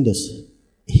was he doing this?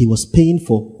 He was paying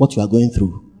for what you are going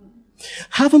through.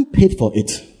 Having paid for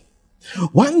it,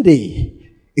 one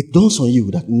day it dawns on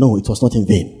you that no, it was not in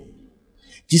vain.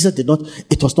 Jesus did not,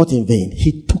 it was not in vain.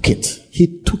 He took it.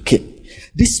 He took it.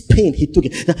 This pain, he took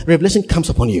it. The revelation comes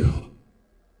upon you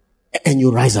and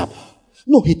you rise up.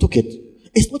 No, he took it.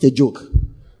 It's not a joke.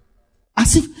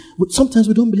 As if, sometimes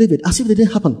we don't believe it, as if it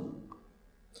didn't happen.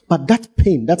 But that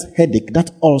pain, that headache,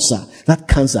 that ulcer, that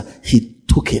cancer, he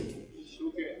took it.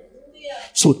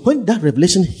 So when that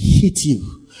revelation hit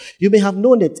you, you may have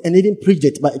known it and even preached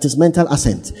it, but it is mental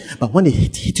assent. But when it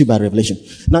hit you by revelation,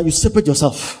 now you separate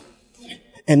yourself.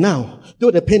 And now,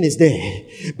 though the pain is there,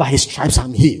 by his stripes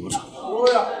I'm healed.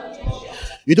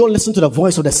 You don't listen to the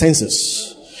voice of the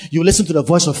senses. You listen to the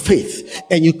voice of faith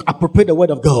and you appropriate the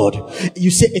word of God. You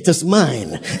say, it is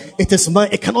mine. It is mine.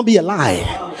 It cannot be a lie.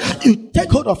 You take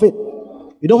hold of it.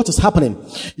 You know what is happening?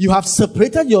 You have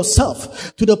separated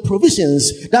yourself to the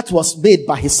provisions that was made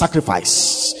by his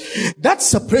sacrifice. That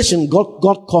separation, God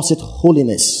calls it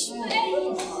holiness.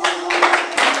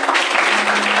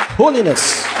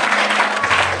 Holiness.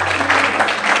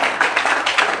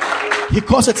 He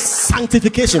calls it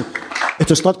sanctification. It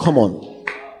is not common.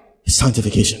 It's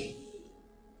sanctification.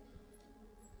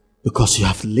 Because you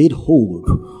have laid hold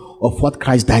of what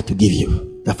Christ died to give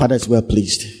you. The Father is well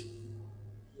pleased.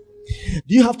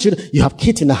 Do you have children? You have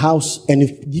kids in the house and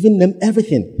you've given them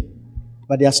everything,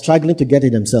 but they are struggling to get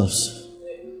it themselves.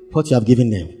 What you have given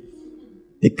them.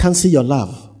 They can't see your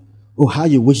love or how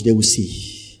you wish they would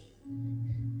see.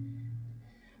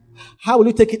 How will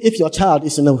you take it if your child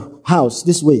is in the house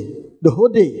this way the whole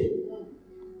day?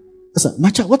 Listen, my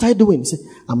child, what are you doing? You say,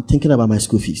 I'm thinking about my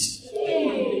school fees.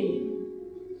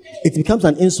 It becomes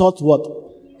an insult to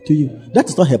what? To you. That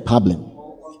is not her problem.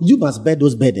 You must bear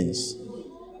those burdens.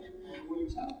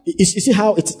 You see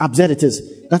how it's absurd it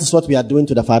is? That is what we are doing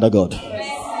to the Father God.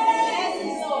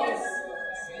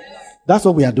 That's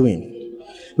what we are doing.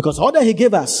 Because all that he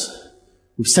gave us,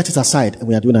 we've set it aside and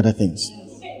we are doing other things.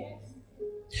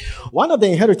 One of the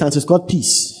inheritances is called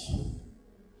peace.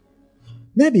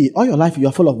 Maybe all your life you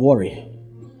are full of worry,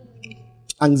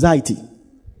 anxiety,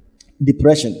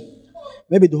 depression.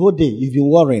 Maybe the whole day you've been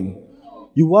worrying.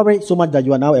 You worry so much that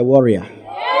you are now a warrior.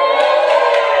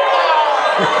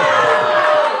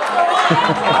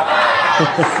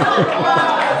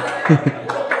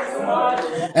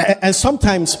 And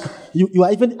sometimes you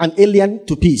are even an alien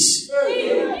to peace.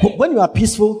 When you are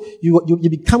peaceful, you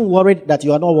become worried that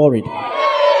you are not worried.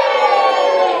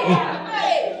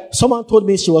 Someone told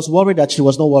me she was worried that she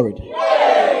was not worried.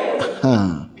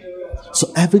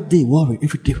 So every day worry,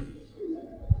 every day.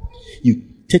 You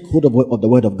take hold of the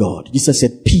word of God. Jesus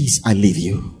said, peace I leave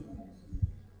you.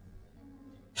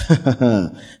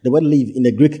 The word leave in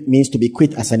the Greek means to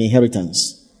bequeath as an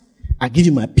inheritance. I give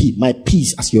you my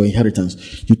peace as your inheritance.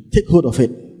 You take hold of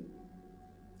it.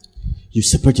 You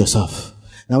separate yourself.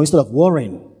 Now instead of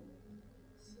worrying,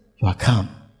 you are calm.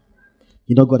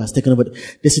 You know God has taken over.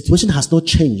 The situation has not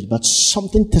changed, but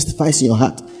something testifies in your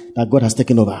heart that God has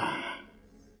taken over.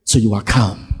 So you are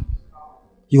calm.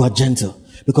 You are gentle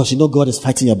because you know God is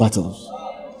fighting your battles.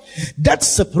 That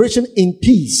separation in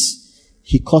peace,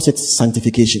 he calls it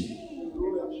sanctification.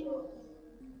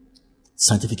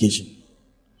 Sanctification.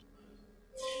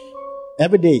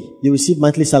 Every day you receive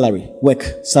monthly salary, work,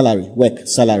 salary, work,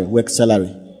 salary, work,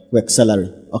 salary, work, salary.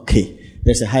 Okay,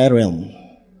 there's a higher realm.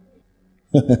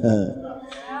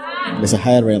 There's a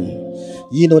higher realm.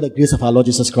 You know the grace of our Lord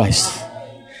Jesus Christ,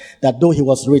 that though he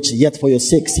was rich, yet for your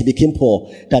sakes he became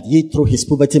poor, that ye through his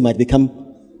poverty might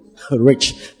become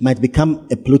rich, might become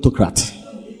a plutocrat.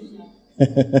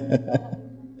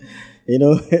 You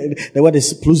know, the word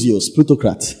is plusios,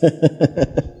 plutocrat.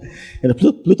 And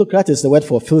plutocrat is the word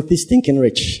for filthy, stinking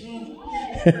rich.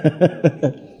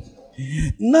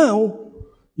 Now,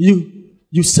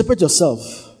 you separate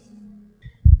yourself.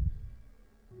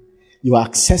 You are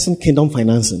accessing kingdom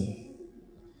financing.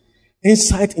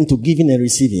 Insight into giving and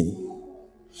receiving.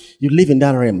 You live in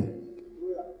that realm.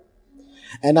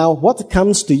 And now what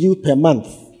comes to you per month,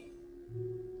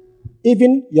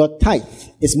 even your tithe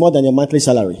is more than your monthly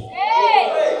salary.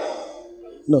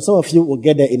 No, some of you will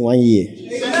get there in 1 year.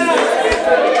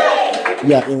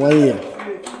 Yeah, in 1 year.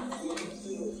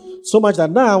 So much that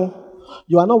now,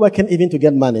 you are not working even to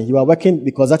get money. You are working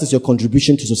because that is your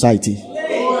contribution to society.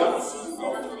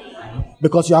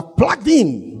 Because you are plugged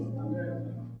in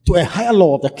to a higher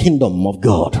law of the kingdom of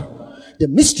God. The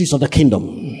mysteries of the kingdom.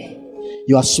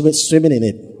 You are swimming in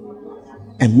it.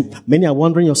 And many are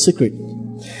wondering your secret.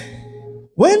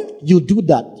 When you do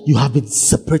that, you have been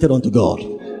separated unto God.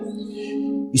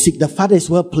 You see, the Father is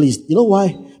well pleased. You know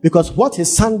why? Because what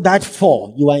His Son died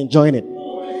for, you are enjoying it.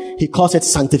 He calls it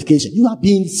sanctification. You are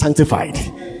being sanctified.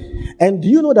 And do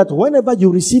you know that whenever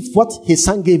you receive what His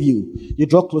Son gave you, you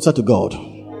draw closer to God?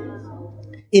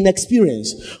 In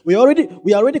experience, we are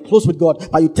already close with God,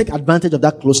 but you take advantage of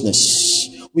that closeness.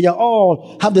 We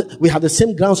have the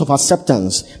same grounds of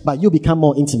acceptance, but you become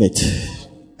more intimate.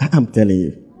 I'm telling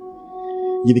you,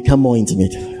 you become more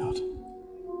intimate.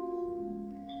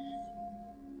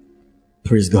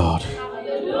 Praise God.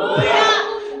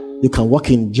 You can walk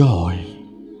in joy,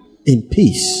 in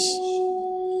peace.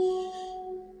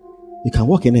 You can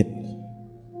walk in it.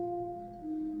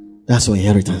 That's your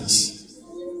inheritance.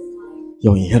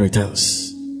 Your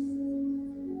inheritance.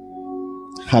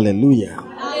 Hallelujah.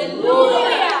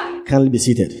 Hallelujah. Kindly be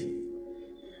seated.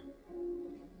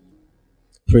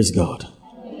 Praise God.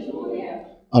 Hallelujah.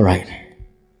 All right.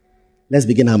 Let's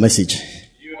begin our message.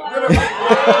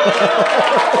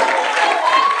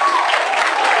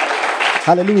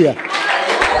 Hallelujah.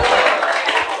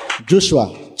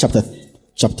 Joshua chapter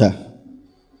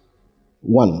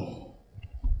 1.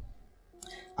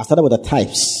 I started with the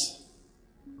types.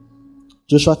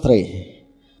 Joshua 3,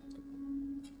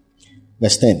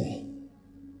 verse 10.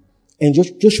 And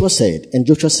Joshua said,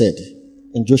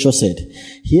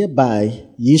 hereby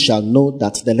ye shall know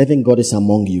that the living God is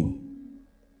among you,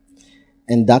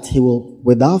 and that He will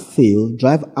without fail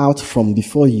drive out from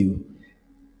before you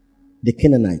the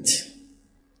Canaanite.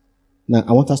 Now,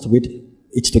 I want us to read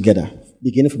it together,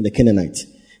 beginning from the Canaanite.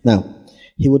 Now,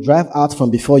 He will drive out from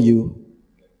before you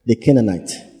the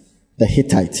Canaanite, the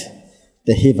Hittite,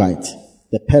 the Hivite,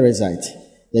 the Perizzite,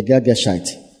 the Girgashite,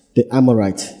 the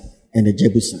Amorite, and the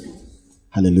Jebusite.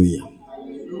 Hallelujah.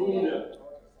 Hallelujah.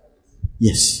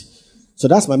 Yes. So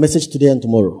that's my message today and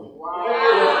tomorrow.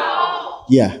 Wow.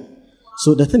 Yeah.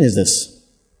 So the thing is this.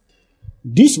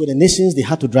 These were the nations they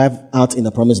had to drive out in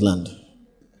the promised land.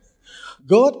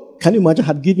 God, can you imagine,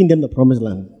 had given them the promised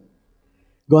land.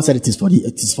 God said it is for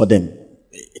them.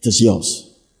 It is yours.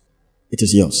 It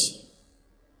is yours.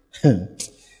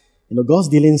 You know, God's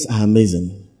dealings are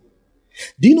amazing.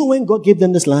 Do you know when God gave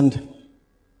them this land?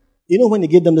 You know when He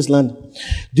gave them this land?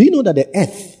 Do you know that the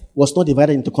earth was not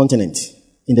divided into continents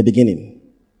in the beginning?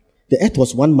 The earth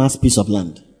was one mass piece of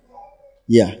land.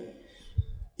 Yeah.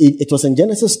 It was in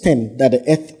Genesis 10 that the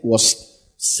earth was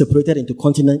separated into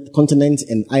continents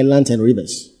and islands and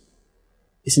rivers.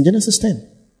 It's in Genesis 10.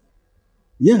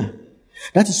 Yeah.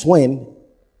 That is when,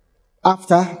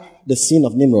 after the sin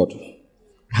of Nimrod,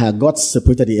 God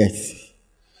separated the earth.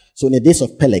 So in the days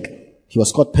of Peleg, he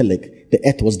was called Peleg, the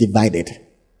earth was divided.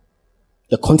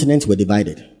 The continents were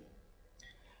divided.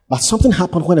 But something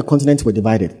happened when the continents were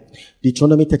divided.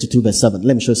 Deuteronomy 32 verse 7.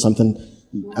 Let me show you something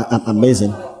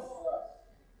amazing.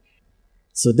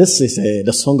 So this is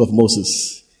the song of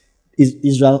Moses.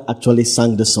 Israel actually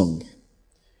sang the song.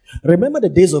 Remember the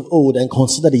days of old and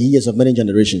consider the years of many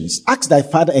generations. Ask thy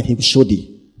father and he will show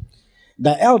thee.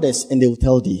 Thy elders and they will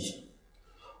tell thee.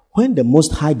 When the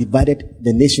Most High divided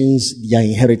the nations their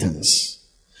inheritance,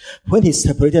 when He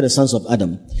separated the sons of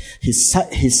Adam, He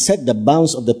set the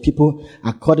bounds of the people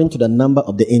according to the number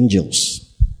of the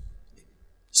angels.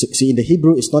 So, see, in the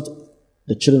Hebrew, it's not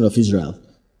the children of Israel.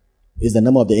 It's the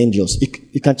number of the angels.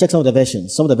 You can check some of the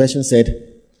versions. Some of the versions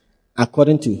said,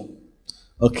 according to,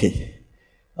 okay.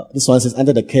 This one says,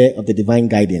 under the care of the divine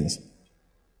guidance.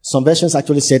 Some versions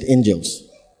actually said angels.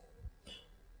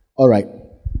 All right.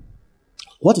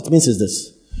 What it means is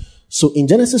this. So in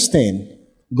Genesis 10,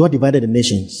 God divided the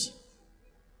nations.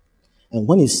 And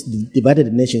when He divided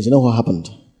the nations, you know what happened?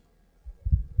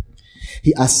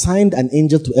 He assigned an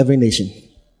angel to every nation.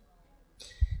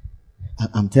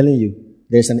 I'm telling you,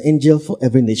 there's an angel for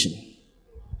every nation.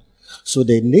 So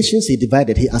the nations He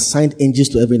divided, He assigned angels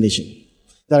to every nation.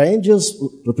 There are angels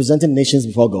representing nations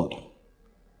before God.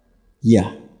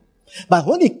 Yeah. But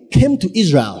when it came to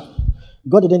Israel,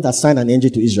 God didn't assign an angel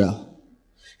to Israel.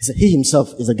 He said He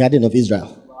Himself is the guardian of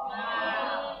Israel.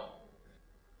 Wow.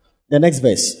 The next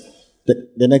verse.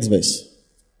 The next verse.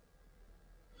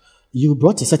 You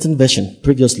brought a certain version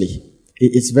previously.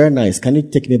 It's very nice. Can you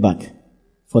take me back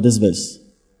for this verse?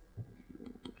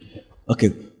 Okay.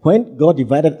 When God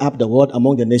divided up the world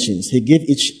among the nations, he gave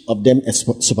each of them a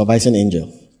supervising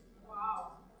angel.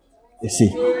 You see?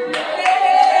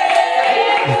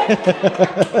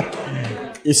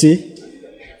 You see?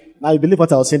 Now you believe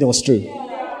what I was saying was true.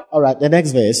 All right, the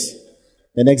next verse.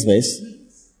 The next verse.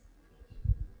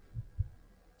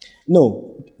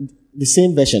 No, the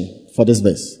same version for this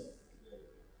verse.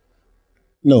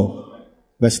 No,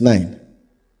 verse 9.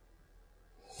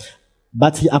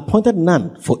 But he appointed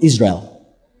none for Israel.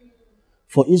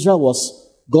 For Israel was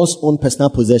God's own personal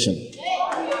possession.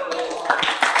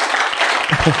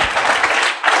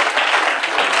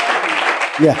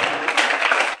 Yeah.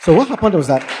 So what happened was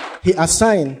that he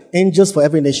assigned angels for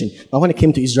every nation. But when it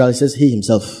came to Israel, he says he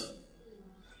himself.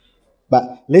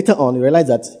 But later on, he realized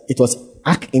that it was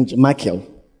Archangel Michael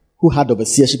who had the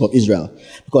overseership of Israel,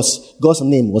 because God's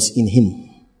name was in him.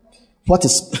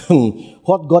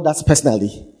 What God does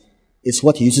personally is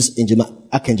what he uses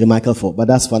Archangel Michael for, but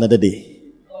that's for another day.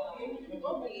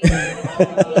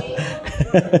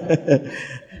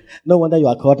 No wonder you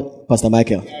are called Pastor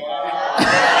Michael.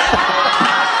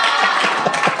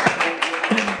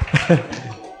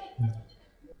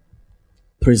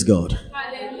 Praise God.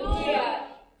 Hallelujah.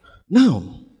 Now,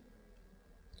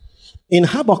 in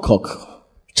Habakkuk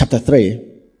chapter 3,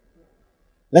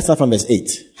 let's start from verse 8.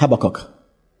 Habakkuk.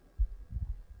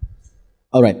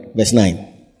 All right, verse 9.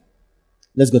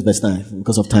 Let's go to verse 9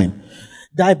 because of time.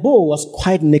 Thy bow was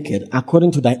quite naked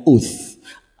according to thy oath.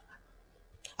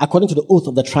 According to the oath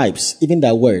of the tribes, even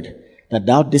thy word, that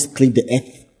thou didst cleave the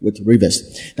earth with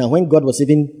rivers. Now, when God was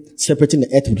even separating the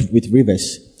earth with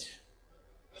rivers,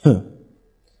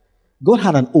 God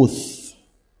had an oath.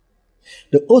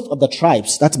 The oath of the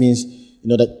tribes, that means,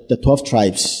 the 12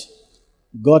 tribes.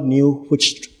 God knew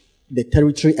which the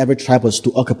territory every tribe was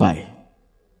to occupy.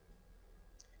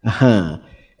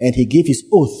 And he gave his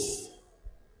oath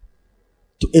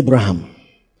to Abraham.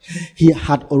 He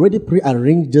had already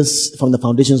prearranged this from the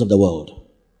foundations of the world.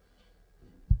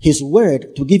 His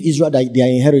word to give Israel their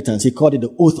inheritance, he called it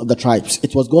the oath of the tribes.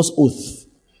 It was God's oath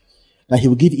that he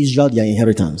would give Israel their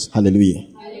inheritance. Hallelujah.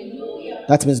 Hallelujah.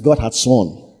 That means God had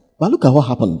sworn. But look at what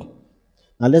happened.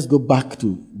 Now let's go back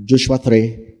to Joshua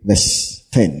 3, verse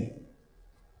 10.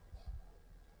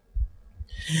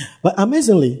 But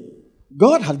amazingly,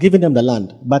 God had given them the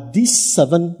land, but these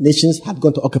 7 nations had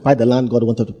gone to occupy the land God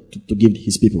wanted to give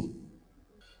his people.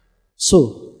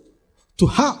 So,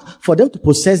 for them to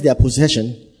possess their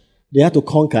possession, they had to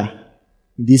conquer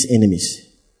these enemies.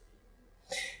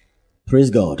 Praise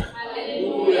God.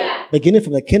 Hallelujah. Beginning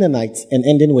from the Canaanites and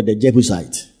ending with the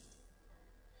Jebusites.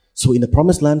 So in the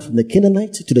promised land, from the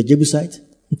Canaanite to the Jebusite,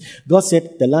 God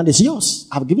said, the land is yours.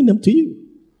 I've given them to you.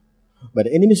 But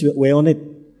the enemies were on it.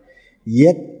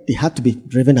 Yet they had to be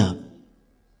driven out.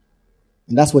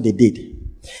 And that's what they did.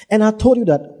 And I told you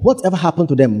that whatever happened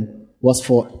to them was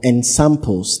for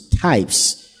ensamples,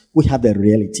 types. We have the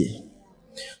reality.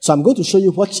 So I'm going to show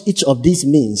you what each of these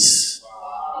means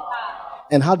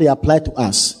and how they apply to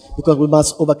us. Because we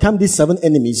must overcome these 7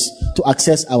 enemies to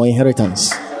access our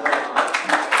inheritance.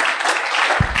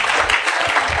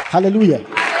 Hallelujah.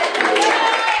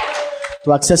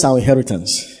 To access our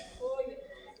inheritance.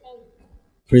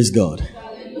 Praise God.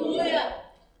 Hallelujah.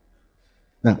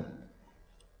 Now,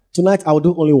 tonight I will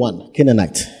do only one,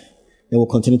 Canaanite. Then we'll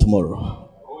continue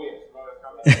tomorrow.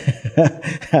 Hallelujah.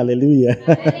 Hallelujah.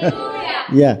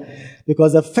 Yeah.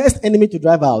 Because the first enemy to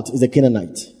drive out is the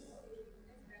Canaanite.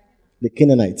 The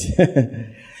Canaanite.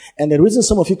 And the reason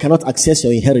some of you cannot access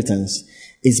your inheritance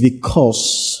is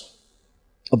because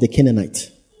of the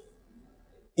Canaanite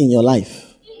in your life.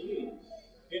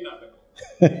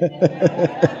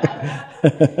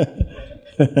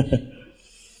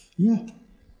 Yeah.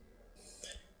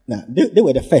 Now, they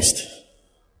were the first.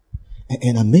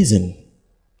 And amazing.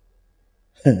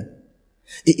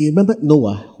 You remember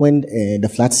Noah when the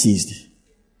flood ceased?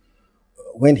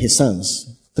 When his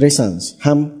sons, 3 sons,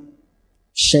 Ham,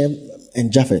 Shem,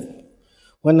 and Japheth,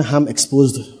 when Ham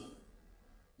exposed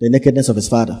the nakedness of his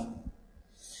father,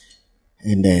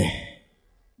 and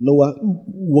Noah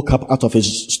woke up out of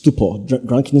his stupor,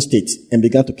 drunken state, and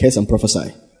began to curse and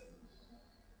prophesy.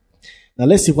 Now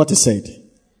let's see what he said.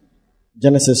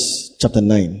 Genesis chapter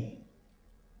 9.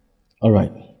 All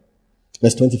right.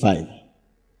 Verse 25.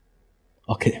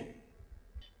 Okay.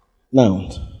 Now,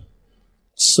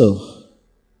 so,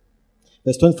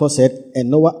 verse 24 said, and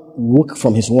Noah woke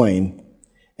from his wine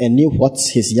and knew what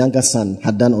his younger son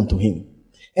had done unto him.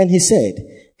 And he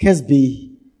said, Cursed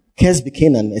be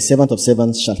Canaan, a servant of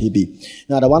servants shall he be.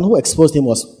 Now the one who exposed him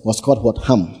was called what?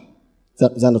 Ham.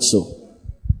 Is that not so?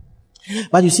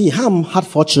 But you see, Ham had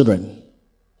 4 children.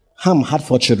 Ham had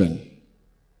 4 children.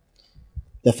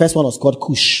 The first one was called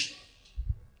Cush.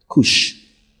 Cush.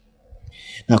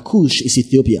 Now, Cush is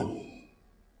Ethiopia.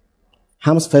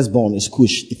 Ham's firstborn is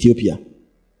Cush, Ethiopia.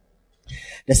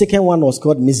 The second one was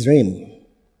called Mizraim.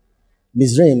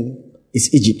 Mizraim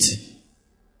is Egypt.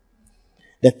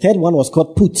 The third one was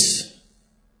called Put.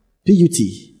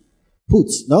 P-U-T. Put.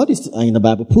 Now, this in the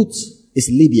Bible. Put is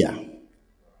Libya.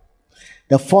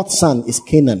 The fourth son is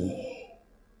Canaan.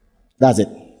 That's it.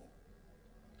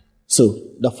 So,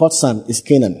 the fourth son is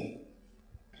Canaan.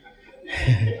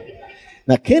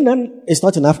 Now, Canaan is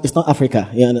not it's not Africa.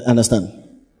 You understand?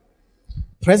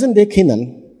 Present day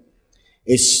Canaan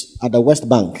is at the West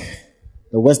Bank.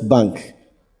 The West Bank,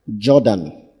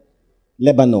 Jordan,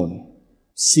 Lebanon,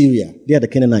 Syria. They are the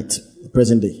Canaanites,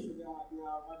 present day.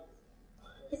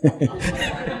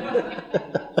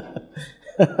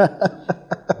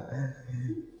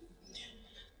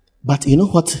 But you know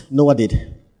what Noah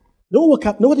did?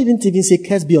 Noah didn't even say,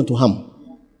 curse be unto Ham.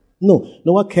 No,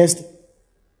 Noah cursed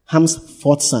Ham's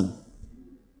fourth son.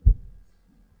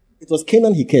 It was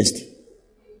Canaan he cursed.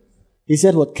 He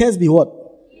said, what? Curse be what?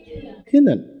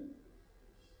 Canaan.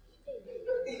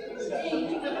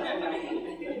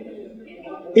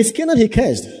 It's Canaan he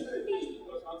cursed.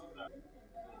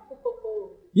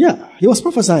 Yeah, he was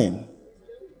prophesying.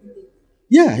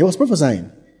 Yeah, he was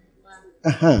prophesying.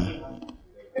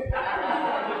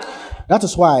 That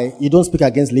is why you don't speak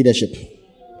against leadership.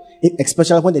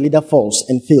 Especially when the leader falls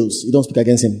and fails, you don't speak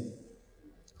against him.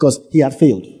 Because he had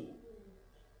failed.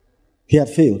 He had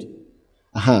failed.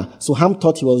 So Ham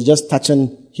thought he was just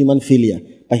touching human failure,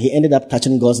 but he ended up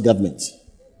touching God's government.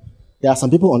 There are some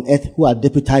people on earth who are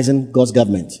deputizing God's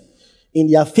government. In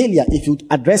their failure, if you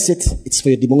address it, it's for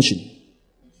your demotion.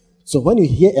 So when you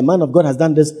hear a man of God has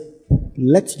done this,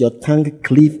 let your tongue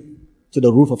cleave to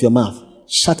the roof of your mouth.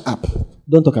 Shut up.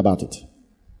 Don't talk about it.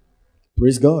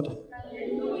 Praise God.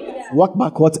 Walk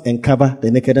backward and cover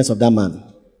the nakedness of that man.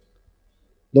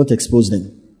 Don't expose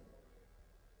them.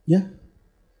 Yeah.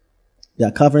 They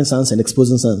are covering sons and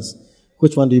exposing sons.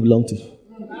 Which one do you belong to?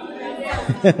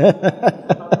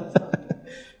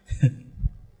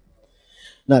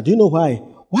 Now, do you know why?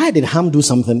 Why did Ham do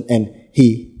something and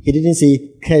he didn't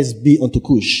say, curse be unto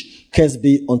Cush, curse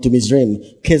be unto Mizraim,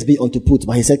 curse be unto Put,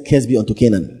 but he said, curse be unto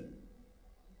Canaan.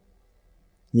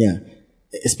 Yeah.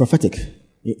 It's prophetic.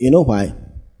 You know why?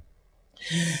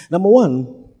 Number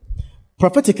one,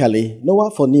 prophetically,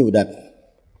 Noah foreknew that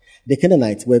the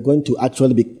Canaanites were going to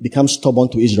actually become stubborn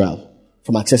to Israel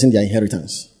from accessing their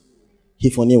inheritance. He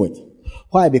foreknew it.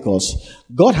 Why? Because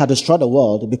God had destroyed the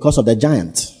world because of the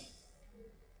giant.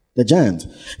 The giant.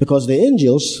 Because the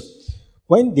angels,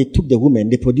 when they took the woman,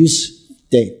 they produced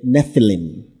the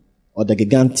Nephilim, or the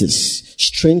gigantes,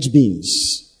 strange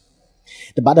beings.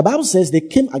 But the Bible says they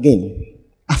came again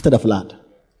after the flood.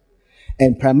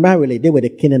 And primarily, they were the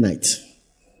Canaanites.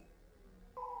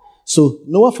 So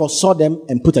Noah foresaw them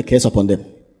and put a curse upon them.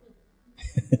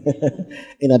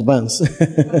 In advance.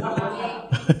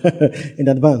 In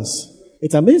advance.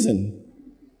 It's amazing.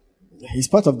 It's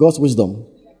part of God's wisdom.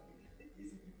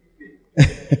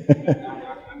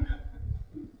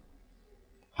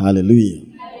 Hallelujah.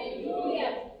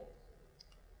 Hallelujah.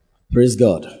 Praise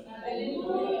God.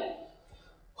 Hallelujah.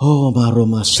 Oh,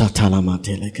 Maroma Shatalama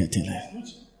Teleketele.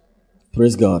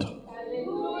 Praise God.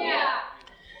 Hallelujah.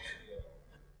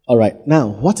 All right. Now,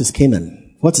 what is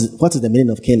Canaan? What is the meaning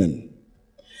of Canaan?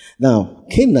 Now,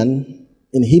 Canaan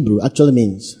in Hebrew actually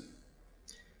means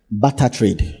barter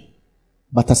trade,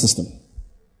 barter system.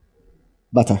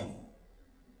 Barter.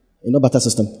 You know barter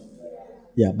system?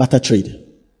 Yeah, barter trade.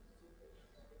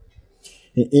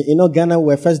 You know, Ghana,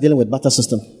 we're first dealing with barter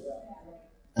system.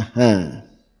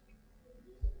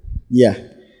 Yeah.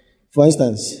 For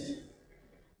instance,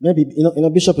 maybe, you know,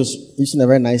 Bishop is using a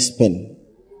very nice pen.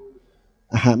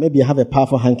 Maybe I have a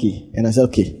powerful hanky. And I said,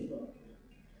 okay.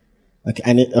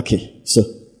 Okay. So,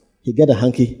 he get a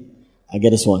hanky, I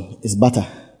get this one. It's butter.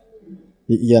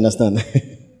 You understand?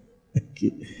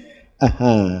 Okay.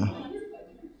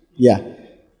 Yeah.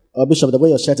 Oh, Bishop, the way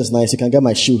your shirt is nice, you can get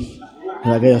my shoe.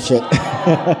 And I get your shirt.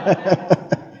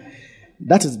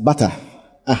 That is butter.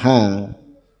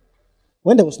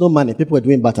 When there was no money, people were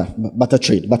doing barter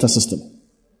trade, barter system.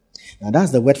 Now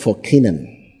that's the word for Canaan.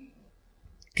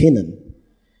 Canaan.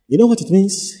 You know what it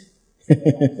means?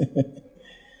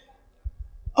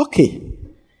 Okay.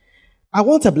 I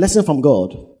want a blessing from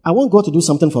God. I want God to do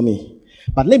something for me.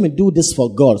 But let me do this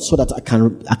for God so that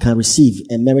I can receive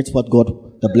and merit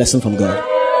the blessing from God.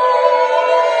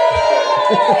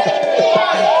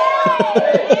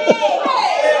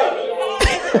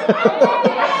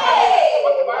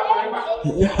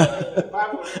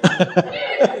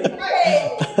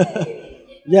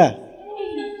 Yeah.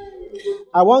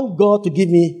 I want God to give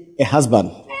me a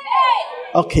husband.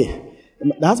 Okay.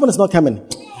 The husband is not coming.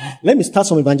 Let me start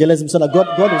some evangelism so that God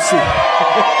will see.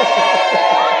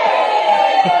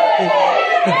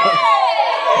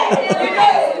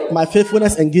 My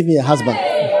faithfulness and give me a husband.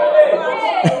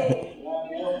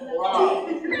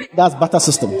 That's barter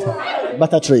system.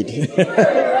 Barter trade.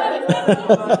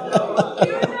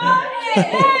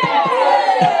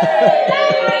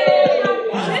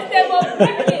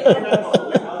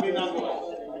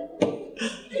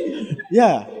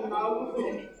 Yeah.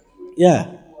 Yeah.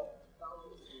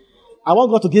 I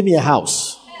want God to give me a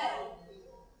house.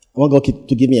 I want God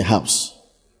to give me a house.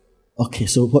 Okay,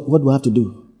 so what do I have to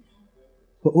do?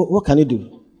 What can you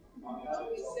do?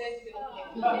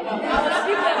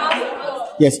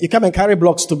 Yes, you come and carry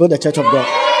blocks to build the church of God.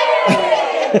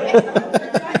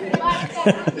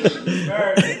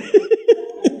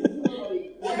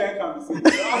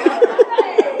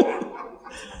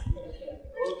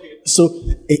 So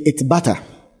it's butter.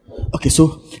 Okay,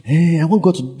 so I want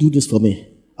God to do this for me.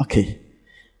 Okay,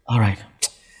 all right.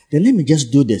 Then let me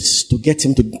just do this to get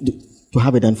him to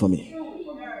have it done for me.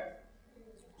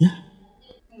 Yeah.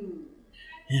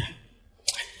 Yeah.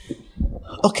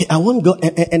 Okay, I want God,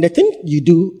 and the thing you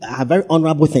do are very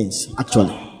honorable things,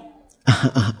 actually.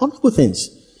 Honorable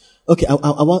things. Okay, I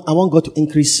want God to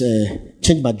increase,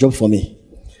 change my job for me.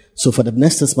 So for the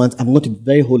next 6 months, I'm going to be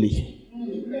very holy.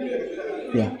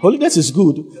 Yeah, holiness is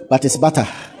good, but it's better.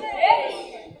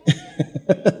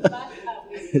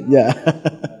 Yeah.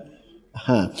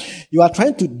 You are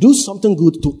trying to do something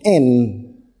good to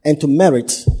earn and to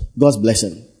merit God's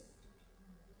blessing.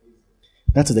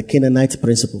 That is the Canaanite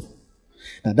principle.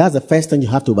 Now, that's the first thing you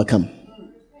have to overcome.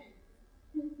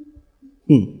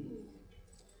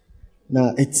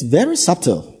 Now, it's very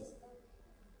subtle.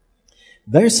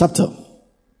 Very subtle.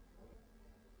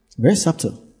 Very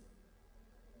subtle.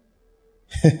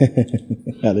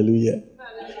 Hallelujah.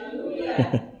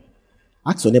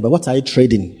 Ask your neighbor, what are you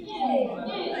trading?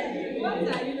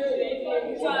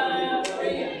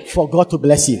 For God to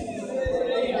bless you.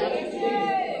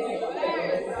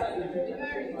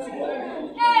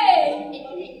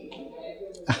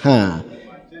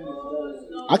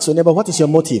 Ask your neighbor, what is your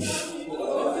motive?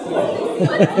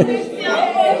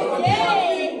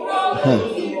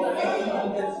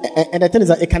 And the thing is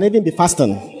that it can even be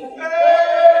fasting.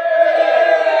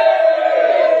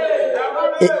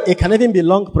 It can even be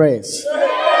long prayers.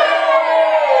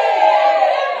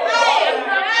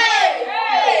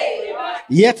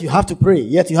 Yet you have to pray.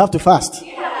 Yet you have to fast.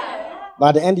 But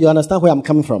at the end, you understand where I'm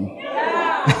coming from.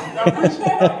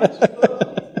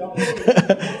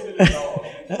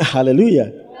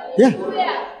 Hallelujah. Yeah.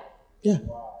 Yeah.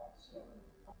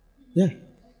 Yeah.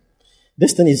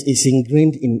 This thing is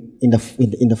ingrained in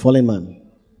the fallen man.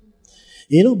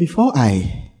 You know, before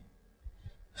I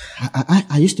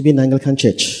used to be in an Anglican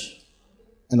church,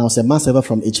 and I was a mass server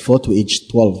from age 4 to age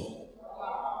 12.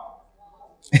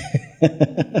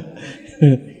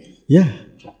 Yeah,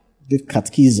 did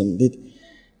catechism.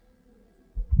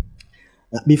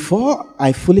 Before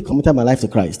I fully committed my life to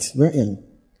Christ, very young,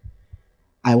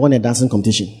 I won a dancing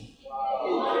competition.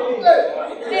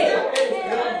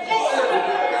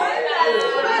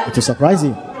 It will surprise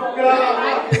you.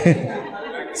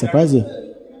 Surprise you.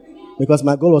 Because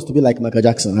my goal was to be like Michael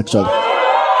Jackson, actually.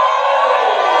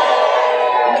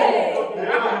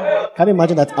 Can you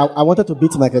imagine that? I wanted to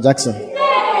beat Michael Jackson.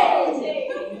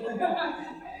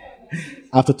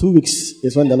 After 2 weeks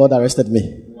is when the Lord arrested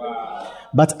me.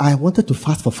 But I wanted to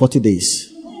fast for 40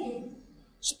 days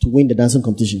to win the dancing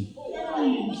competition.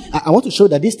 I want to show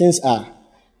that these things are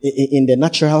in the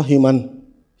natural human.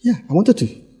 Yeah, I wanted to.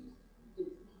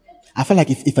 I felt like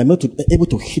if I'm able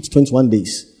to hit 21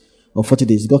 days or 40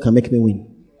 days, God can make me win.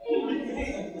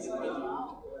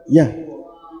 Yeah.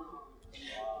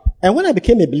 And when I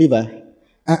became a believer,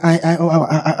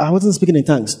 I wasn't speaking in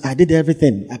tongues. I did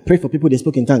everything. I prayed for people, they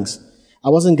spoke in tongues. I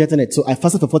wasn't getting it, so I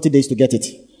fasted for 40 days to get it.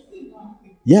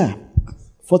 Yeah.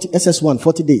 SS1,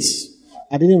 40 days.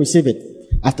 I didn't receive it.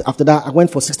 After that, I went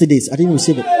for 60 days. I didn't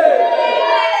receive it.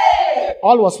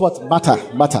 All was what? Butter.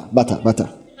 I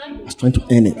was trying to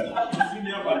earn it.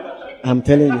 I'm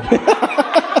telling you.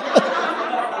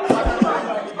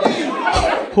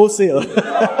 Wholesale.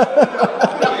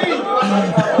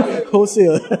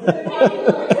 Wholesale.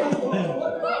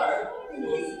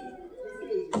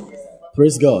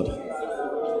 Praise God.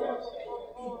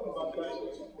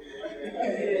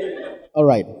 All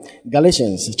right.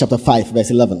 Galatians chapter 5,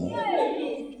 verse 11.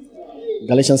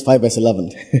 Galatians 5, verse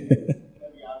 11.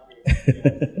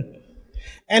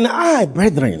 And I,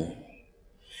 brethren,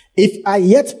 If I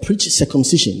yet preach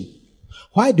circumcision,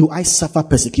 why do I suffer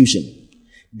persecution?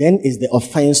 Then is the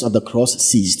offense of the cross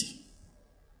ceased.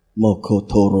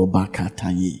 Mokotoro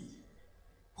bakataye.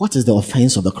 What is the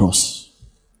offense of the cross?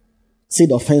 Say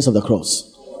the offense of the cross.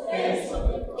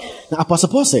 Now, Apostle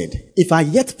Paul said, if I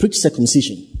yet preach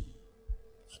circumcision,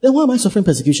 then why am I suffering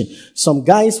persecution? Some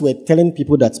guys were telling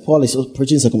people that Paul is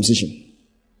preaching circumcision.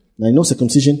 Now, you know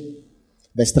circumcision?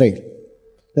 Verse 3.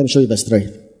 Let me show you verse 3.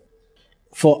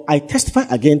 For I testify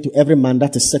again to every man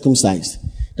that is circumcised,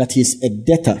 that he is a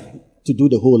debtor to do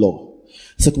the whole law.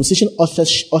 Circumcision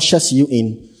ushers you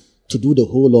in to do the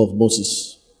whole law of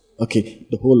Moses. Okay,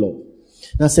 the whole law.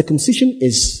 Now, circumcision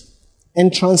is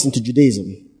entrance into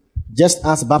Judaism, just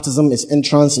as baptism is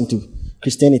entrance into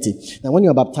Christianity. Now, when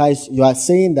you are baptized, you are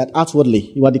saying that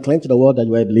outwardly, you are declaring to the world that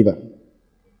you are a believer.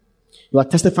 You are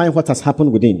testifying what has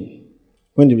happened within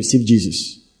when you receive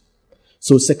Jesus.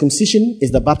 So, circumcision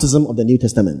is the baptism of the New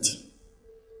Testament.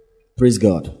 Praise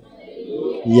God.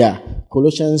 Yeah.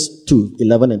 Colossians 2,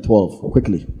 11 and 12.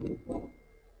 Quickly.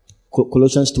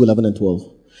 Colossians 2, 11 and 12.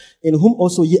 In whom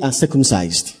also ye are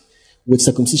circumcised, with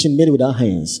circumcision made without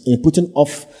hands, in putting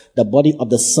off the body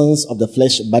of the sons of the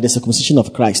flesh by the circumcision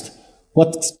of Christ.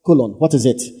 What is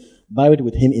it? Buried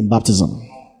with him in baptism.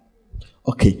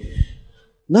 Okay.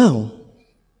 Now,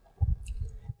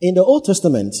 in the Old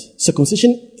Testament,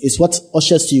 circumcision is what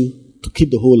ushers you to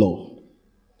keep the whole law.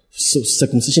 So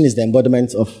circumcision is the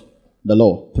embodiment of the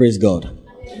law. Praise God.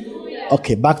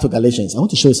 Okay, back to Galatians. I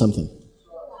want to show you something.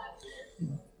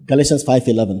 Galatians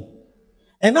 5:11.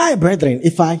 And I, brethren,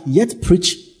 if I yet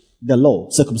preach the law,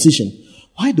 circumcision,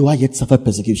 why do I yet suffer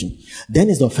persecution? Then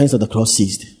is the offense of the cross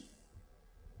ceased.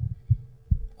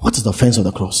 What is the offense of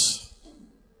the cross?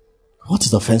 What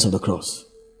is the offense of the cross?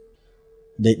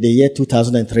 The year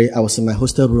 2003, I was in my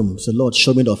hostel room. So, Lord,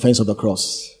 show me the offense of the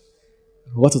cross.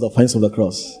 What is the offense of the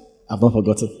cross? I've not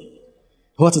forgotten.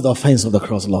 What is the offense of the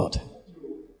cross, Lord?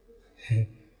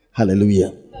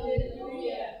 Hallelujah.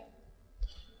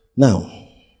 Now,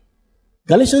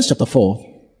 Galatians chapter 4.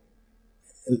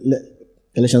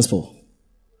 Galatians 4.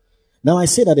 Now I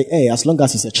say that the heir, as long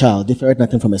as he's a child, differeth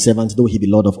nothing from a servant, though he be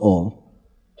Lord of all.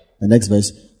 The next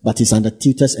verse. But he's under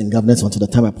tutors and governors until the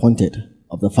time appointed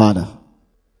of the Father.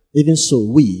 Even so,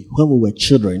 we, when we were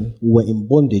children, we were in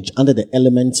bondage under the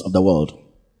elements of the world.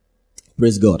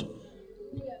 Praise God.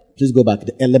 Please go back.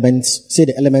 The elements. Say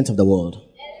the elements of the world.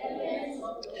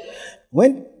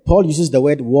 When Paul uses the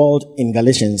word world in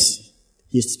Galatians,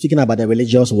 he's speaking about the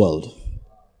religious world.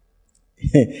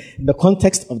 The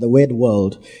context of the word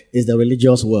world is the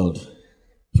religious world.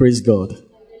 Praise God.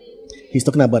 He's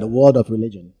talking about the world of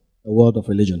religion. The world of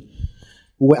religion.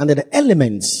 We're under the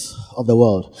elements of the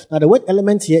world. Now, the word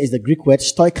element here is the Greek word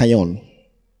stoicheion.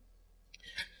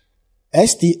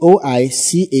 S-T-O-I-C-H-E-I-O-N.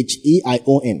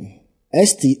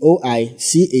 S-T-O-I-C-H-E-I-O-N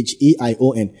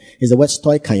is the word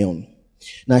stoicheion.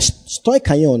 Now,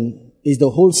 stoicheion is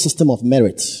the whole system of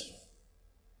merit.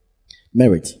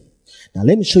 Merit. Now,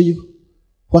 let me show you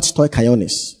what stoicheion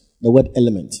is. The word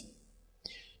element.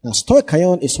 Now,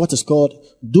 stoicheion is what is called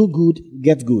do good,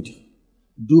 get good.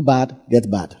 Do bad, get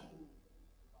bad.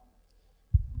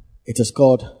 It is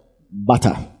called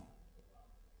butter.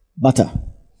 Butter.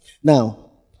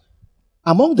 Now,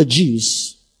 among the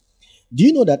Jews, do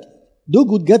you know that do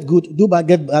good, get good, do bad,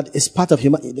 get bad is part of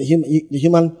the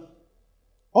human,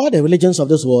 all the religions of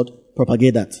this world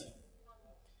propagate that.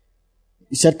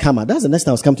 You said karma. That's the next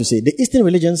thing I was coming to say. The Eastern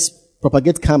religions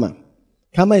propagate karma.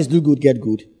 Karma is do good, get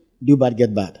good, do bad,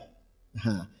 get bad.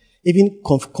 Even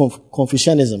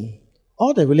Confucianism,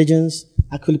 all the religions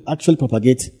actually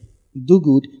propagate do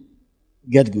good,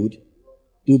 get good,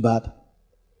 do bad.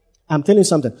 I'm telling you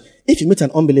something. If you meet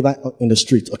an unbeliever in the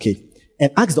street, okay,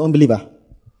 and ask the unbeliever,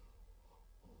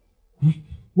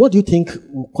 what do you think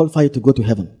will qualify you to go to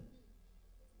heaven?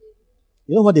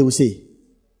 You know what they will say?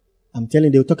 I'm telling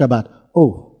you, they will talk about,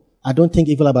 I don't think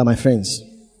evil about my friends.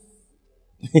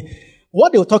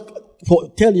 What they will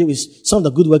tell you is some of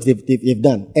the good works they've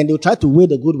done. And they will try to weigh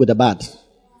the good with the bad.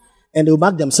 And they will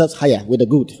mark themselves higher with the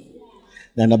good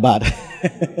than the bad.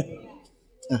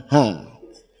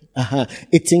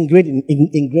 It's ingrained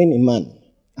in man.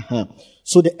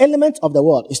 So the element of the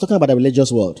world is talking about the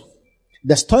religious world.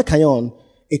 The stoicheion,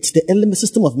 it's the element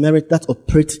system of merit that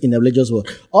operates in the religious world.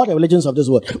 All the religions of this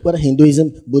world, whether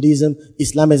Hinduism, Buddhism,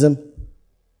 Islamism,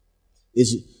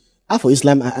 for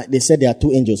Islam, they said there are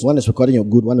two angels. One is recording your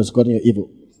good, one is recording your evil.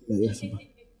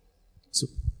 So,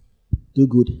 do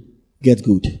good, get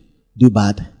good. Do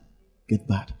bad, get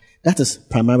bad. That is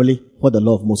primarily what the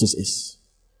law of Moses is.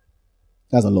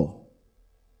 That's a law.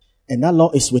 And that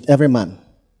law is with every man.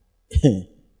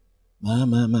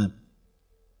 Man.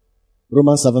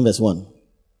 Romans 7 verse 1.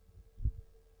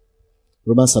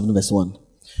 Romans 7 verse 1.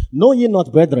 Know ye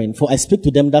not, brethren, for I speak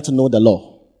to them that know the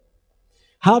law,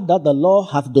 how that the law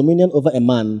hath dominion over a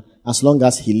man as long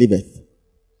as he liveth.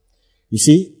 You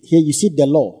see, here you see the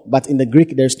law, but in the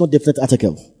Greek there is no definite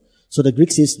article. So the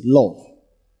Greek says law.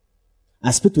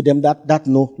 I speak to them that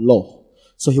know law.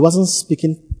 So he wasn't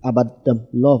speaking about the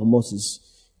law of Moses,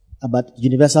 about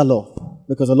universal law,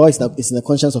 because the law is in the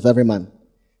conscience of every man.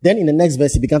 Then in the next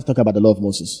verse, he began to talk about the law of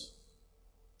Moses.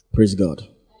 Praise God.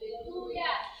 Hallelujah.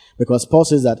 Because Paul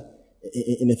says that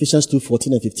in Ephesians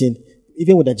 2:14 and 15,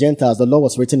 even with the Gentiles, the law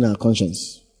was written in our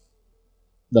conscience.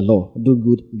 The law. Do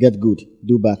good, get good.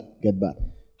 Do bad, get bad.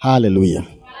 Hallelujah.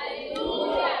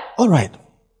 Hallelujah. All right.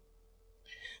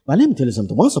 But let me tell you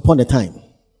something. Once upon a time,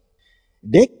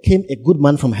 there came a good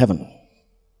man from heaven.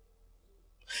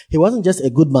 He wasn't just a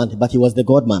good man, but he was the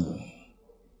God man.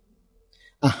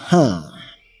 Aha.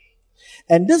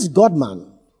 And this God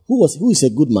man, who is a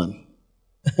good man,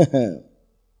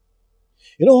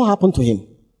 you know what happened to him?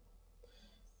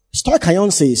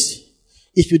 Stoichion says,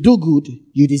 if you do good,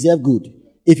 you deserve good.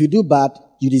 If you do bad,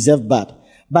 you deserve bad.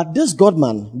 But this God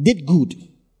man did good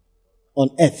on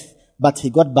earth, but he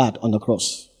got bad on the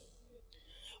cross.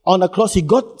 On the cross, he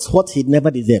got what he never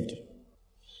deserved.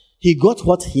 He got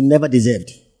what he never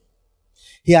deserved.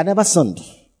 He had never sinned.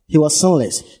 He was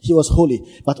sinless. He was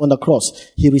holy. But on the cross,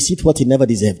 he received what he never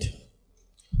deserved.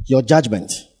 Your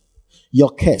judgment, your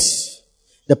curse,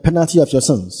 the penalty of your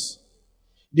sins,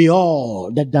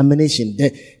 the damnation,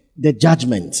 the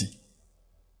judgment,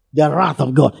 the wrath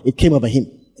of God, it came over him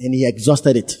and he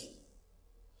exhausted it.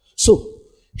 So,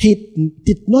 he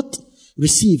did not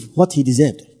receive what he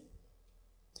deserved.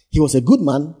 He was a good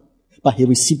man, but he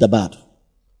received the bad.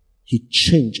 He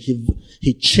changed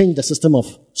the system of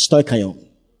Stoichion.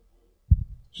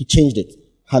 He changed it.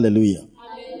 Hallelujah.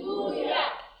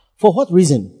 Hallelujah. For what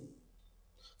reason?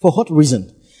 For what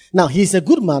reason? Now, he's a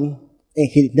good man and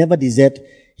he never deserved.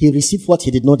 He received what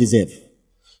he did not deserve.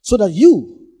 So that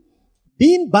you,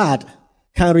 being bad,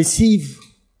 can receive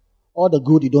all the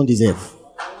good you don't deserve.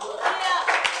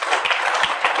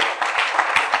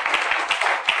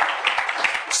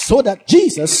 So that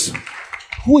Jesus,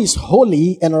 who is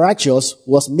holy and righteous,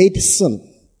 was made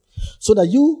sin. So that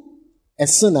you, a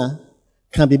sinner,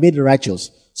 can be made righteous.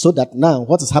 So that now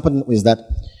what is happening is that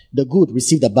the good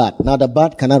receive the bad. Now the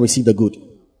bad cannot receive the good.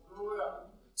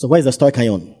 So where is the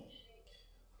stoichion?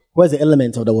 Where is the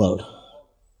element of the world?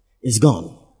 It's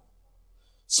gone.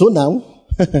 So now,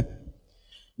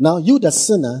 now you, the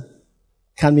sinner,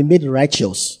 can be made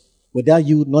righteous without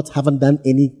you not having done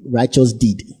any righteous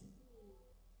deed.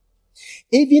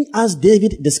 Even as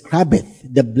David describeth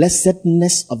the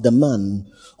blessedness of the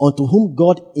man unto whom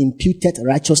God imputed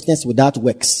righteousness without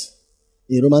works.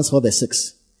 In Romans 4 verse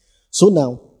 6. So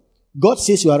now, God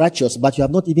says you are righteous, but you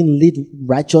have not even lived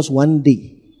righteous one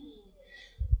day.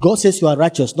 God says you are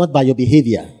righteous not by your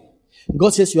behavior.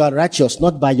 God says you are righteous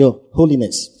not by your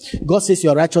holiness. God says you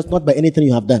are righteous not by anything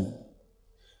you have done,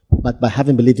 but by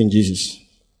having believed in Jesus.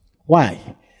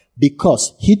 Why?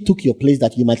 Because he took your place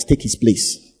that you might take his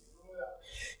place.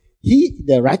 He,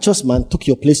 the righteous man, took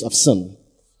your place of sin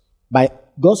by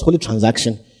God's holy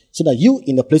transaction so that you,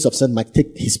 in the place of sin, might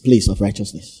take his place of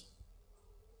righteousness.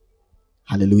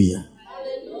 Hallelujah.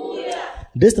 Hallelujah.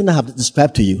 This thing I have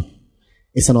described to you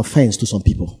is an offense to some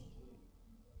people.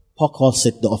 Paul calls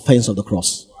it the offense of the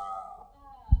cross.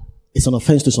 It's an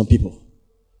offense to some people.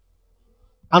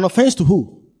 An offense to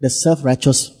who? The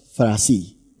self-righteous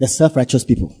Pharisee, the self-righteous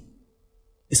people.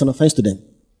 It's an offense to them.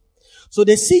 So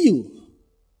they see you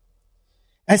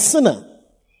a sinner.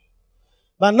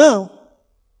 But now,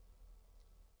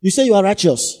 you say you are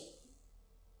righteous.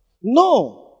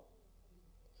 No.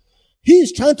 He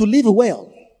is trying to live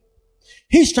well.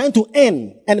 He is trying to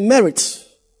earn and merit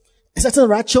a certain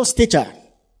righteous stature.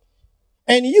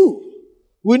 And you,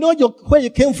 we know where you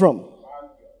came from.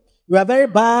 You are a very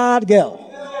bad girl.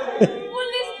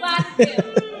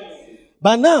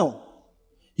 But now,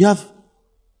 you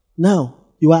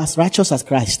are as righteous as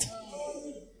Christ.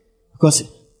 Because,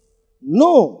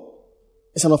 no,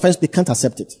 it's an offense, they can't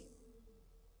accept it.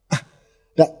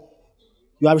 That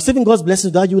you are receiving God's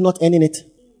blessings without you not earning it.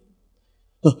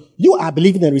 No, you are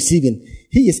believing and receiving.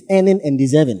 He is earning and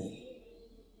deserving.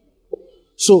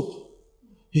 So,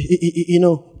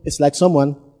 it's like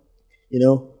someone,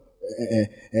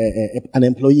 an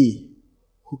employee.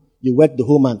 You work the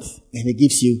whole month and he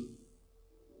gives you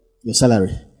your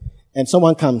salary. And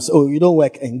someone comes, you don't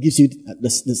work, and gives you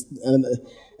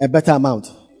a better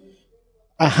amount.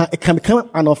 It can become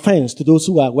an offense to those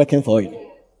who are working for it.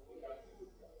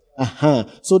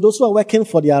 So those who are working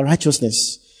for their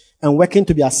righteousness and working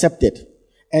to be accepted,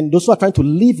 and those who are trying to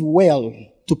live well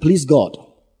to please God.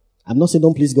 I'm not saying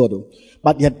don't please God, though,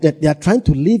 but they are trying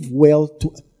to live well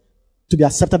to be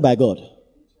accepted by God.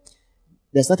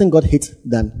 There's nothing God hates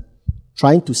than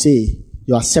trying to say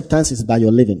your acceptance is by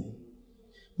your living.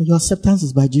 But your acceptance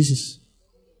is by Jesus.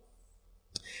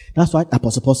 That's why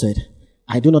Apostle Paul said,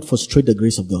 I do not frustrate the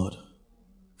grace of God.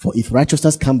 For if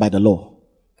righteousness come by the law,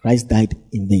 Christ died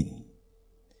in vain.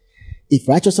 If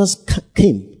righteousness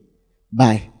came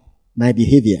by my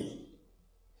behavior,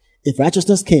 if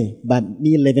righteousness came by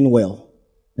me living well,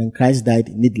 then Christ died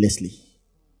needlessly.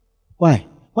 Why?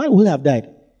 Why would he have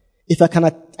died? If I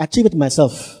cannot achieve it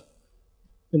myself,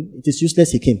 then it is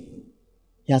useless he came.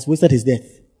 He has wasted his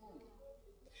death.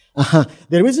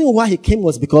 The reason why he came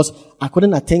was because I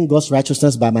couldn't attain God's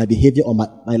righteousness by my behavior or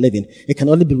my living. It can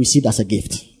only be received as a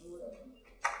gift.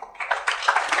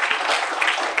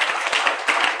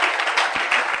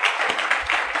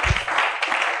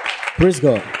 Praise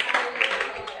God.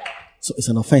 So it's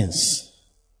an offense.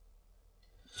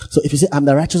 So if you say, I'm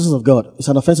the righteousness of God, it's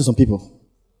an offense to some people.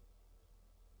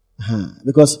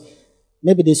 Because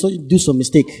maybe they do some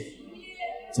mistake.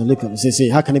 So look, say,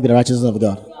 how can it be the righteousness of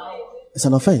God? It's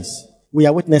an offense. We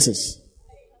are witnesses.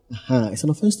 It's an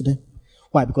offense to them.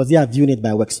 Why? Because they are viewing it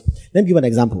by works. Let me give an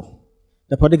example.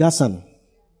 The prodigal son,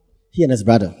 he and his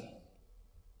brother.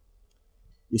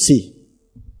 You see,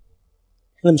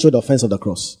 let me show the offense of the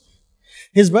cross.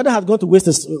 His brother had gone to waste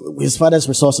his father's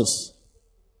resources,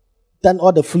 done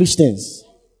all the foolish things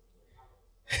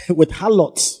with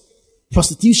harlots,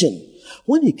 prostitution.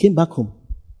 When he came back home,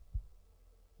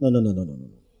 no.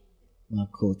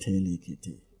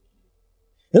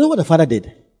 You know what the father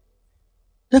did?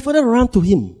 The father ran to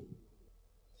him.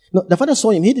 No, the father saw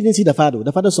him. He didn't see the father.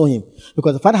 The father saw him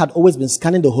because the father had always been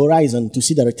scanning the horizon to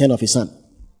see the return of his son.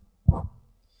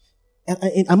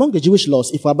 And among the Jewish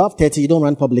laws, if you're above 30, you don't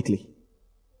run publicly.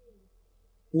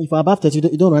 If you're above 30,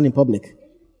 you don't run in public.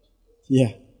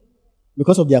 Yeah.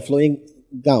 Because of their flowing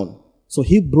gown. So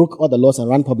he broke all the laws and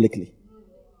ran publicly.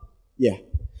 Yeah.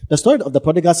 The story of the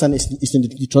prodigal son is in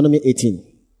Deuteronomy 18.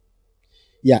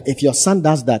 Yeah, if your son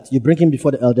does that, you bring him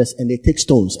before the elders and they take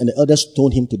stones and the elders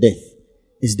stone him to death.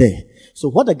 He's there. So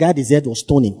what the guy deserved was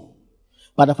stoning.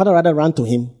 But the father rather ran to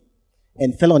him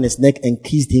and fell on his neck and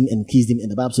kissed him. And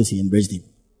the Bible says he embraced him.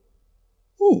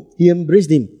 He embraced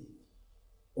him.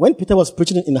 When Peter was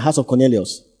preaching in the house of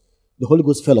Cornelius, the Holy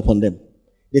Ghost fell upon them.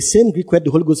 The same Greek word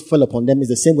the Holy Ghost fell upon them is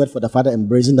the same word for the father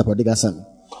embracing the prodigal son.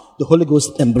 The Holy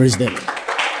Ghost embraced them.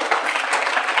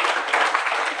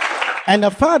 And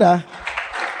the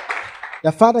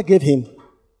father gave him,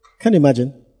 can you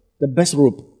imagine, the best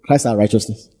robe, Christ our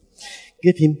righteousness,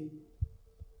 gave him,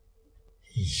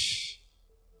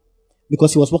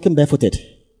 because he was walking barefooted.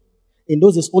 In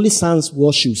those days, only sons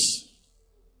wore shoes.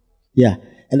 Yeah.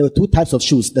 And there were two types of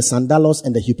shoes, the sandalos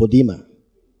and the hypodema.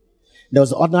 There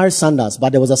was the ordinary sandals,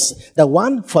 but there was the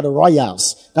one for the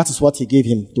royals. That is what he gave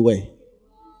him to wear.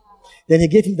 Then he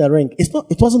gave him the ring.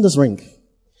 It wasn't this ring.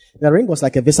 The ring was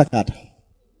like a Visa card.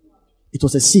 It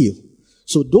was a seal.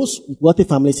 So those wealthy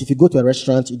families, if you go to a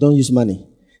restaurant, you don't use money.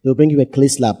 They'll bring you a clay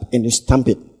slab and you stamp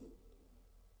it.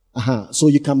 So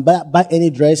you can buy any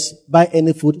dress, buy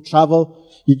any food, travel.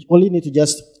 You only need to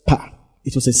just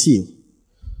It was a seal.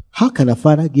 How can a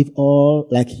father give all,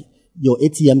 like, your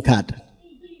ATM card?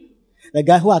 The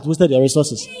guy who had wasted your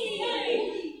resources.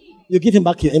 You give him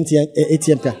back your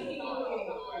ATM card.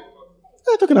 What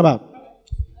are you talking about?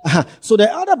 So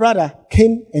the other brother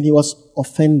came and he was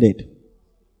offended.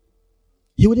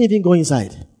 He wouldn't even go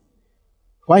inside.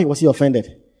 Why was he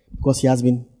offended? Because he has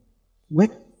been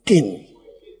working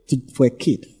for a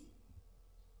kid.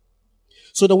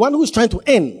 So the one who is trying to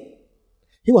earn,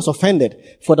 he was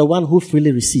offended for the one who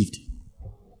freely received.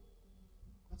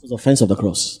 That was the offense of the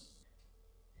cross.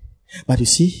 But you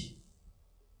see,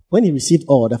 when he received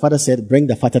all, the father said, bring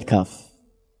the fatted calf.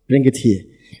 Bring it here.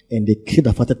 And they killed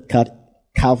the fatted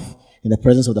calf in the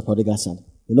presence of the prodigal son.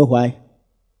 You know why?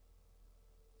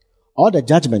 All the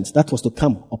judgment that was to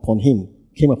come upon him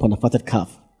came upon the fatted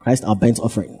calf, Christ our burnt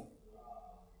offering.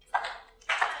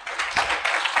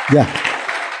 Yeah.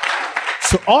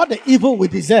 So all the evil we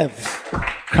deserve,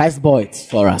 Christ bore it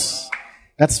for us.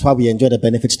 That's why we enjoy the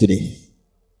benefits today.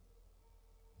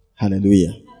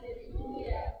 Hallelujah.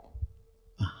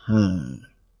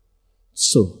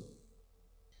 So,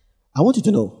 I want you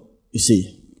to know, you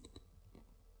see.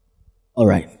 All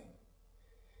right.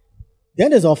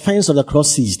 Then there's the offense of the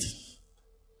cross seized.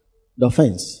 The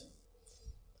offense.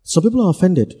 So people are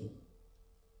offended.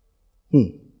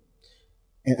 And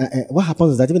what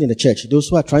happens is that even in the church, those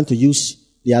who are trying to use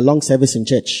their long service in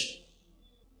church,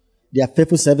 their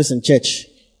faithful service in church,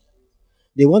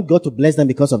 They want God to bless them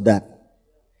because of that.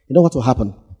 You know what will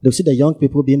happen? They'll see the young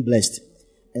people being blessed,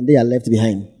 and they are left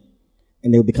behind,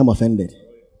 and they will become offended.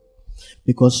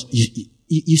 Because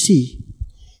you see,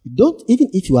 even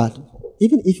if you are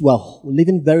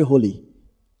living very holy,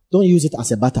 don't use it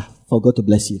as a barter for God to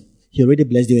bless you. He already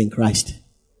blessed you in Christ.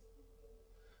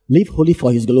 Live holy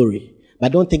for His glory,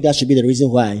 but don't think that should be the reason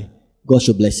why God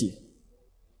should bless you.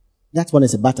 That one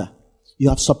is a barter. You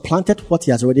have supplanted what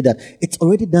He has already done. It's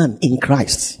already done in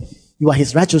Christ. You are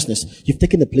His righteousness. You've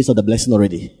taken the place of the blessing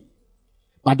already.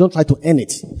 But don't try to earn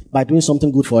it by doing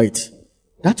something good for it.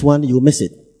 That one, you will miss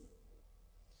it.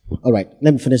 All right,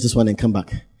 let me finish this one and come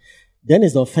back. Then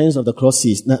is the offense of the cross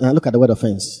seized. Now look at the word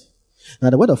offense. Now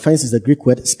the word offense is the Greek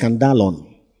word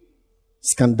skandalon.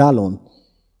 Skandalon.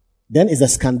 Then is the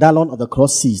skandalon of the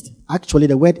cross seized. Actually,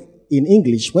 the word in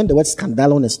English, when the word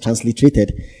skandalon is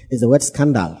transliterated, is the word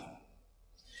scandal.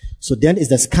 So then is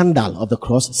the scandal of the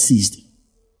cross seized.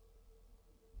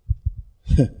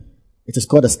 It is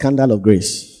called the scandal of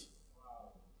grace.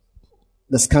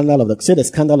 The scandal of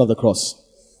the cross.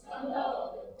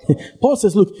 Paul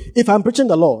says, look, if I'm preaching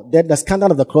the law, then the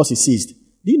scandal of the cross is seized.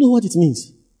 Do you know what it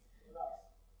means?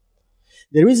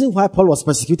 The reason why Paul was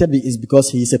persecuted is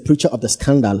because he is a preacher of the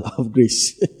scandal of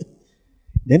grace.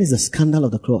 Then is the scandal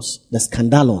of the cross, the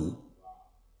scandalon.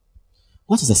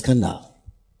 What is a scandal?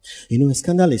 You know, a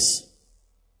scandal is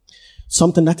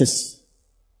something that is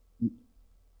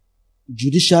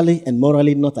judicially and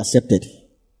morally not accepted.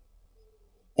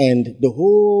 And the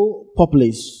whole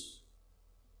populace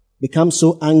becomes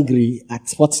so angry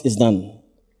at what is done.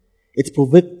 It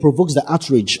provokes the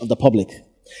outrage of the public.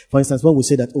 For instance, when we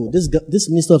say that, this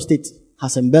minister of state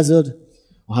has embezzled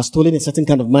or has stolen a certain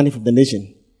kind of money from the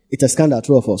nation, it's a scandal,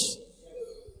 true of us.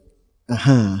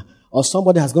 Or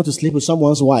somebody has gone to sleep with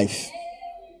someone's wife.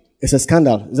 It's a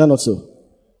scandal. Is that not so?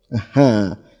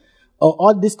 Or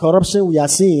all this corruption we are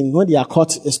seeing, when they are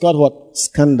caught, it's called what?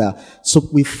 Scandal. So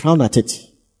we frown at it.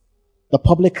 The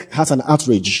public has an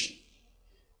outrage.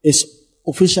 It's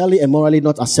officially and morally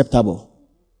not acceptable.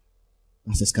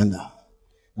 That's a scandal.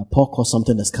 Now Paul calls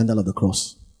something the scandal of the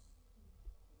cross.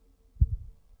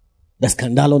 The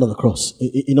scandal of the cross.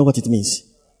 You know what it means?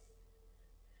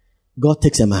 God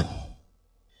takes a man.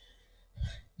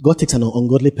 God takes an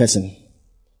ungodly person.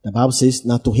 The Bible says,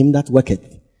 now to him that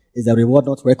worketh is the reward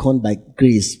not reckoned by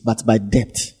grace, but by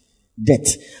debt.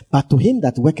 But to him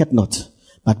that worketh not,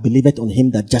 but believeth on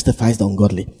him that justifies the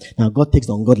ungodly. Now God takes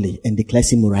the ungodly and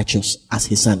declares him righteous as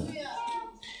his son.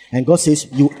 And God says,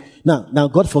 now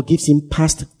God forgives him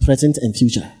past, present, and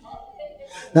future.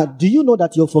 Now, do you know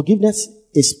that your forgiveness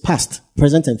is past,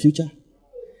 present, and future?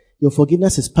 Your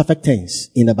forgiveness is perfect tense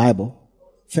in the Bible.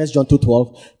 1 John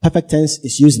 2:12. Perfect tense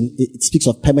is used, it speaks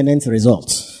of permanent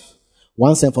results.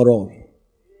 Once and for all.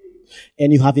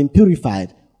 And you have been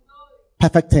purified.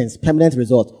 Perfect tense, permanent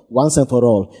result, once and for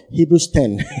all. Hebrews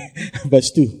 10,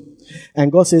 verse 2.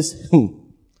 And God says,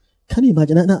 can you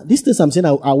imagine? Now, these things I'm saying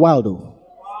are wild though.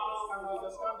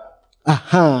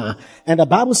 And the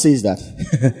Bible says that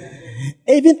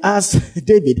even as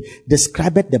David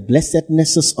described the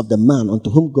blessednesses of the man unto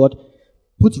whom God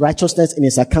put righteousness in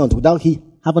his account without he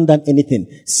having done anything,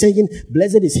 saying,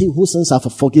 blessed is he whose sins are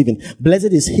forgiven.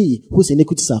 Blessed is he whose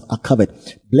iniquities are covered.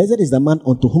 Blessed is the man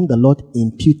unto whom the Lord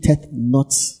imputeth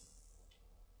not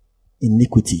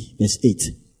iniquity. Verse 8.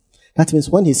 That means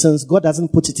when he sins, God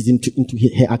doesn't put it into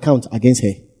her account against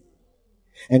her.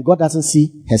 And God doesn't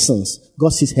see her sins. God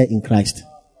sees her in Christ.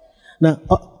 Now,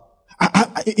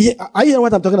 are you hearing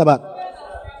what I'm talking about?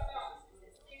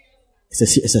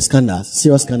 It's a scandal.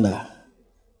 Serious scandal.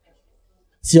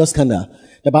 Serious scandal.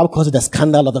 The Bible calls it the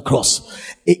scandal of the cross.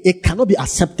 It cannot be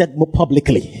accepted more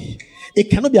publicly.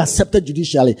 It cannot be accepted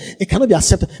judicially. It cannot be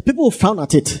accepted. People will frown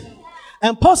at it.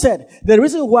 And Paul said, the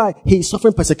reason why he is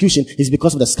suffering persecution is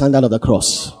because of the scandal of the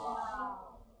cross.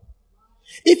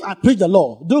 If I preach the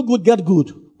law, do good, get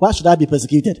good, why should I be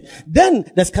persecuted?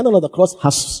 Then the scandal of the cross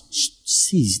has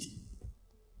ceased.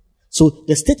 So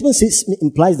the statement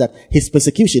implies that his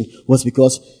persecution was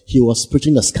because he was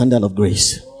preaching the scandal of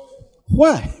grace.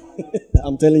 Why?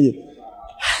 I'm telling you.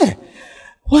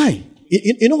 Why?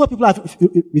 You know what people are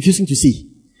refusing to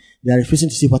see? They are refusing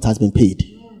to see what has been paid.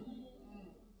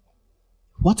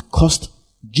 What cost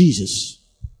Jesus?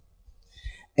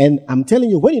 And I'm telling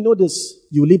you, when you know this,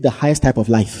 you live the highest type of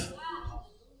life.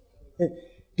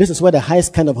 This is where the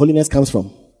highest kind of holiness comes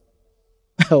from.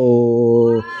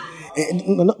 Oh,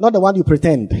 not the one you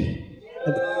pretend.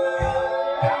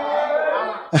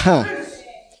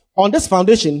 On this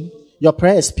foundation, your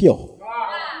prayer is pure.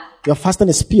 Your fasting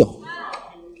is pure.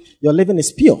 Your living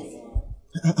is pure.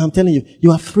 I'm telling you,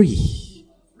 you are free.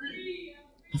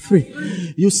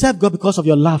 Free. You serve God because of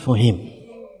your love for Him.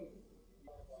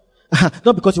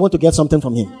 Not because you want to get something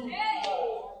from Him.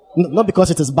 Not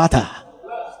because it is barter.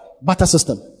 Barter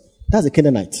system. That's a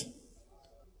Canaanite.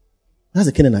 That's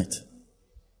a Canaanite.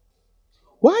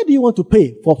 Why do you want to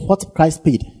pay for what Christ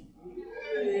paid?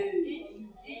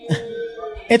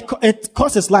 It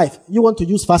costs His life. You want to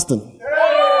use fasting.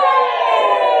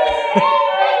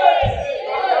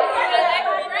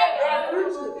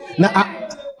 Now,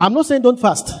 I'm not saying don't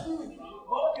fast.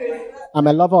 I'm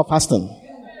a lover of fasting.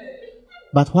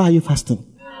 But why are you fasting?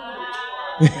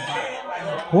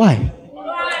 Why?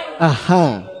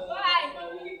 Aha.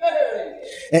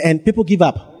 And people give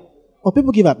up. Or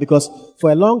people give up because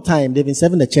for a long time they've been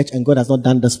serving the church and God has not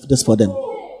done this for them.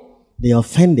 They are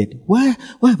offended. Why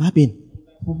have I been?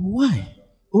 Why?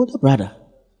 Older brother,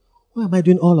 why am I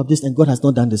doing all of this and God has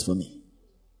not done this for me?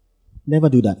 Never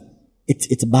do that.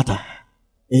 It's barter.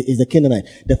 It's the Canaanite.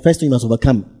 The first thing you must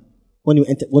overcome when you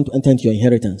want to enter into your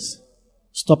inheritance.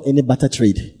 Stop any barter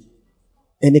trade.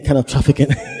 Any kind of trafficking.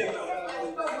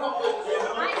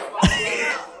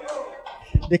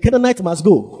 The Canaanite must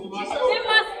go.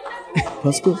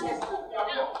 Must go.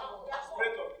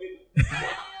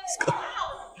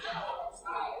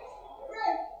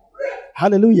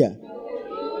 Hallelujah.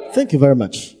 Thank you very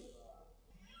much.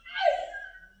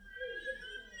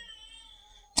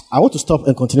 I want to stop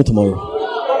and continue tomorrow.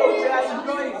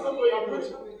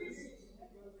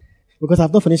 Because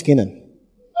I've not finished Canaan.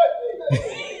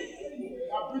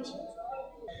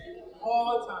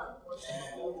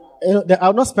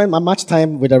 I'll not spend much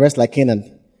time with the rest like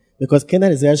Canaan. Because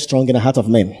Canaan is very strong in the heart of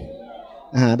men.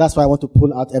 That's why I want to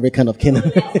pull out every kind of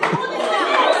Canaan.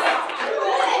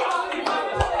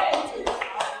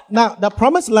 Now, the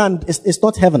promised land is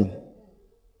not heaven.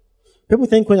 People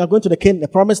think when you're going to the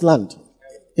promised land,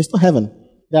 it's not heaven.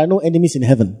 There are no enemies in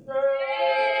heaven.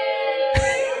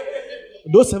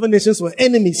 Those 7 nations were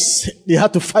enemies. They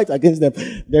had to fight against them.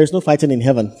 There is no fighting in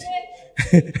heaven.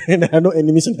 There are no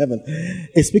enemies in heaven.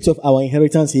 It speaks of our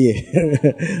inheritance here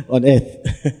on earth.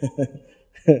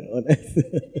 On earth.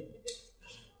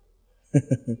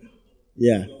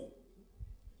 Yeah.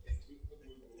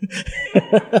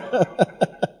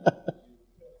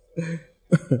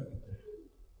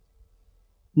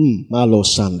 Malo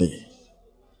Sunday.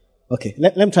 Okay,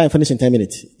 let me try and finish in 10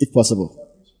 minutes, if possible.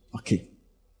 Okay.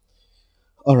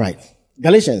 All right.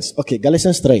 Galatians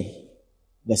 3,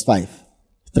 verse 5.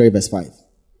 3 verse 5.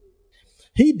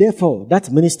 He therefore that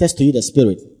ministers to you the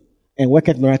Spirit and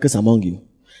worketh miracles among you,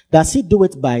 does he do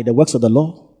it by the works of the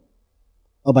law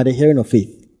or by the hearing of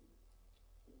faith?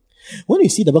 When you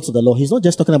see the works of the law, he's not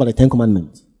just talking about the 10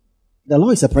 Commandments. The law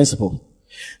is a principle.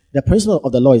 The principle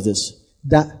of the law is this,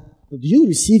 that do you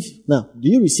receive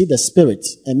the Spirit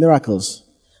and miracles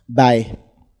by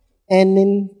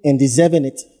earning and deserving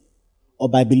it or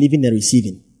by believing and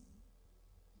receiving?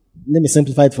 Let me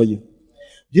simplify it for you.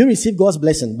 Do you receive God's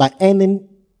blessing by earning,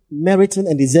 meriting,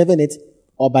 and deserving it,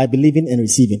 or by believing and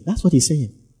receiving? That's what he's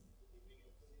saying.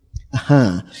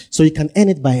 So you can earn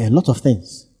it by a lot of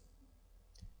things.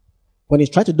 When you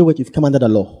try to do it, you've come under the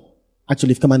law. Actually,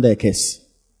 you've come under a curse.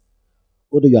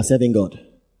 Although you are serving God.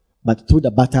 But through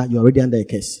the barter, you're already under a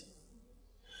curse.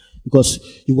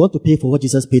 Because you want to pay for what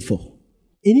Jesus paid for.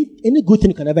 Any good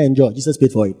thing you can ever enjoy, Jesus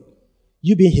paid for it.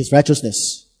 You being his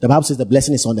righteousness. The Bible says the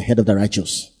blessing is on the head of the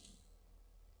righteous.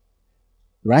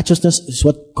 Righteousness is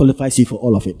what qualifies you for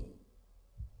all of it.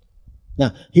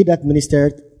 Now, he that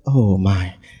ministered,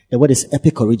 the word is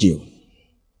epicorrigio.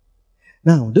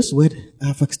 Now, this word,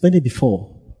 I've explained it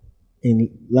before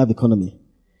in Live Economy.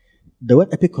 The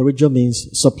word epicorrigio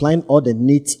means supplying all the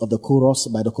needs of the chorus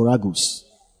by the choragus.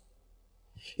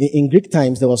 In Greek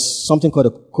times, there was something called a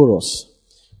chorus.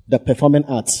 The performing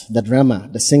arts, the drama,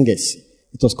 the singers.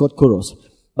 It was called chorus.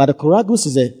 But the choragus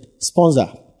is a sponsor.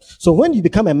 So when you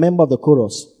become a member of the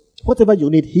chorus, whatever you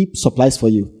need, he supplies for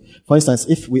you. For instance,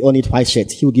 if we all need white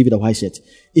shirt, he will give you the white shirt.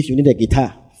 If you need a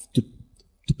guitar to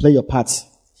play your parts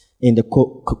in the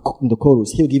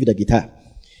chorus, he will give you the guitar.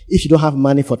 If you don't have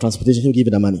money for transportation, he will give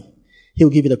you the money. He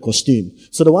will give you the costume.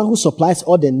 So the one who supplies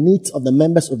all the needs of the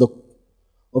members of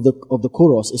the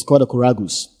chorus is called a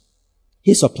choragus.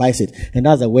 He supplies it, and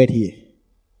that's the word here.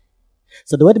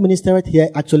 So the word ministered here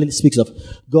actually speaks of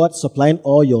God supplying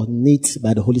all your needs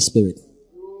by the Holy Spirit.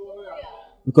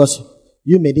 Because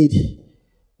you may need,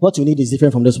 what you need is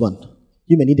different from this one.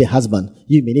 You may need a husband.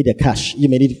 You may need a cash. You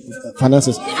may need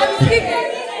finances.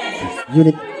 You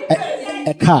need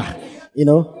a car.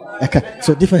 A car.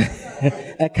 So different.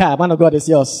 A car. Man of God is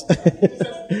yours.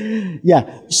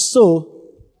 Yeah. So,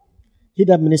 he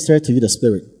that ministered to you the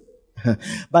Spirit.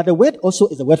 But the word also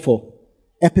is a word for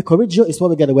Epicorrigio is where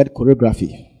we get the word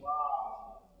choreography.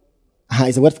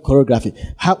 It's a word for choreography.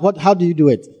 How do you do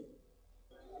it?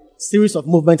 Series of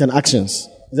movement and actions.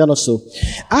 Is that not so?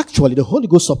 Actually, the Holy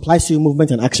Ghost supplies you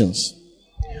movement and actions.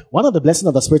 One of the blessings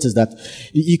of the Spirit is that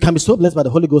you can be so blessed by the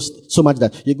Holy Ghost so much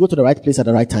that you go to the right place at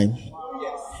the right time.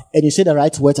 And you say the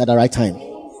right words at the right time.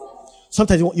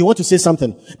 Sometimes you want to say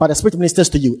something, but the Spirit ministers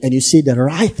to you and you say the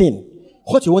right thing.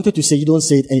 What you wanted to say, you don't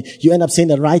say it, and you end up saying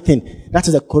the right thing. That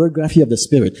is the choreography of the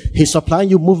Spirit. He's supplying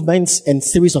you movements and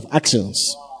series of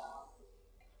actions.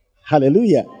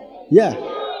 Hallelujah. Yeah.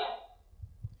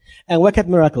 And worketh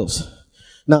miracles.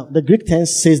 Now, the Greek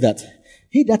tense says that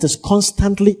he that is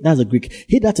constantly, that's the Greek,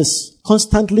 he that is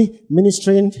constantly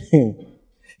ministering,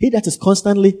 he that is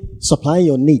constantly supplying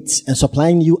your needs and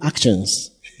supplying you actions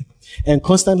and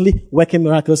constantly working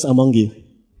miracles among you.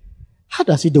 How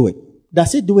does he do it?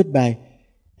 Does he do it by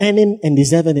earning and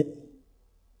deserving it,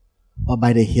 or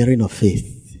by the hearing of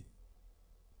faith?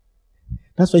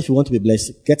 That's why if you want to be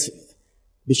blessed, get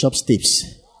Bishop's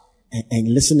tips and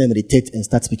listen and meditate and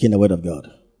start speaking the word of God.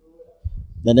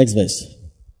 The next verse.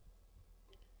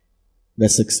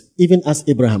 Verse 6. Even as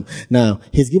Abraham. Now,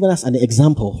 he's given us an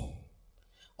example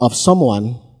of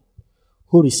someone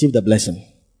who received a blessing.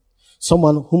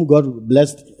 Someone whom God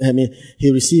blessed,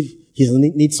 he received his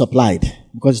needs supplied.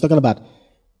 Because he's talking about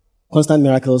constant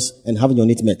miracles and having your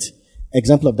needs met.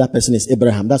 Example of that person is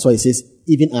Abraham. That's why he says,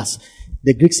 even as.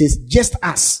 The Greek says, just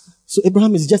as. So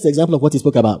Abraham is just an example of what he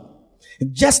spoke about.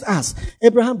 Just as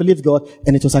Abraham believed God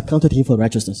and it was accounted to him for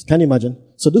righteousness. Can you imagine?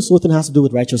 So this whole thing has to do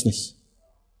with righteousness.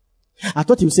 I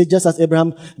thought he would say just as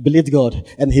Abraham believed God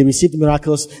and he received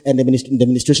miracles and the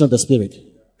ministration of the Spirit.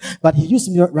 But he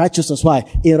used righteousness. Why?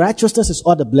 In righteousness is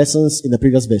all the blessings in the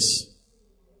previous verse.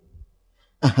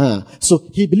 So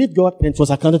he believed God and it was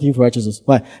accounted to him for righteousness.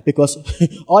 Why? Because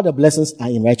all the blessings are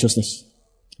in righteousness.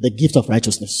 The gift of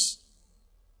righteousness.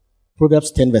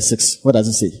 Proverbs 10 verse 6. What does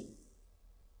it say?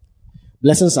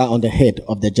 Blessings are on the head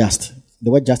of the just. The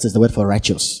word just is the word for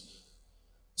righteous.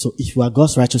 So if you are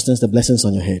God's righteousness, the blessings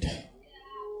on your head.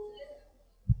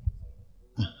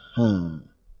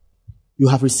 You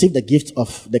have received the gift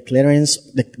of the clearance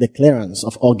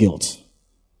of all guilt.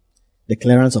 The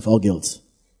clearance of all guilt.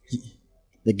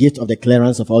 The gift of the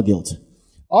clearance of all guilt.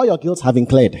 All your guilt have been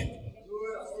cleared.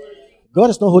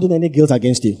 God is not holding any guilt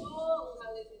against you.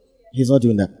 He's not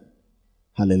doing that.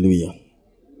 Hallelujah.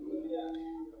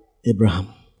 Abraham.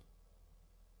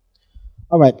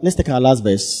 All right, let's take our last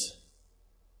verse.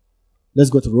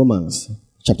 Let's go to Romans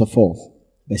chapter 4,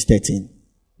 verse 13.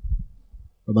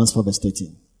 Romans 4, verse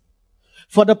 13.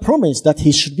 For the promise that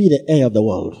he should be the heir of the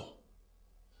world,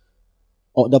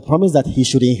 or the promise that he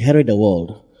should inherit the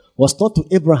world, was not to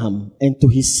Abraham and to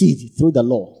his seed through the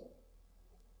law.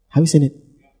 Have you seen it?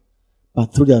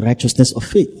 But through the righteousness of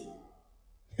faith.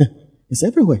 It's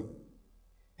everywhere.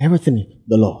 Everything,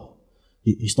 the law.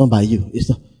 It's not by you. It's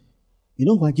not. You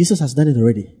know why? Jesus has done it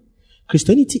already.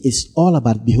 Christianity is all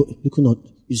about looking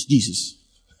at it's Jesus.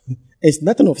 It's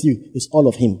nothing of you. It's all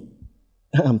of him.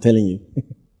 I'm telling you.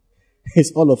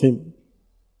 It's all of him.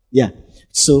 Yeah.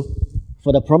 So,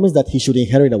 for the promise that he should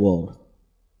inherit the world.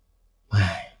 Do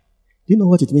you know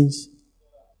what it means?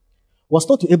 Was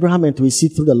not to Abraham and to his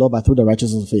seed through the law, but through the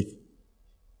righteousness of faith.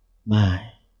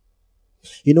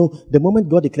 You know, the moment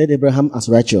God declared Abraham as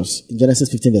righteous, in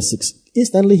Genesis 15 verse 6,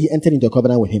 instantly he entered into a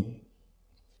covenant with him.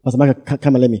 Pastor Mark,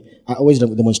 come and let me. I always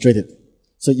demonstrate it.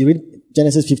 So you read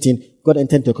Genesis 15, God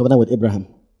entered into a covenant with Abraham.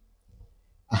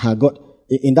 God,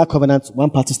 in that covenant,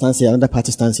 one party stands here, another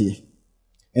party stands here.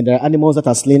 And there are animals that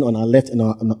are slain on our left and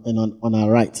on our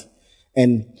right.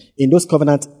 And in those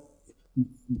covenants,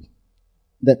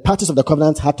 the parties of the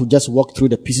covenant had to just walk through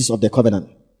the pieces of the covenant.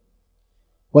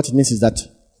 What it means is that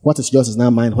what is yours is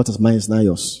now mine, what is mine is now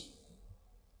yours.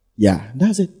 Yeah,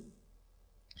 that's it.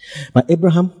 But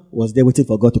Abraham was there waiting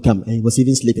for God to come, and he was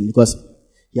even sleeping because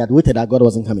he had waited that God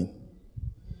wasn't coming.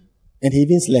 And he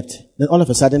even slept. Then all of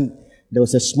a sudden, there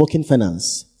was a smoking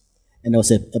furnace, and there was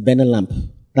a burning lamp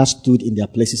that stood in their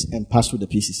places and passed through the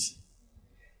pieces.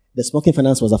 The smoking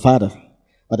furnace was the Father,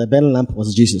 but the burning lamp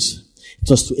was Jesus. It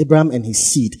was to Abraham and his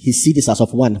seed. His seed is as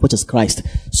of one, which is Christ.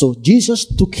 So Jesus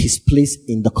took his place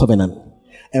in the covenant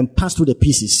and passed through the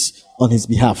pieces on his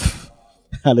behalf.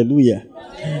 Hallelujah.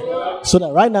 So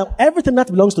that right now, everything that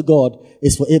belongs to God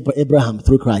is for Abraham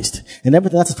through Christ. And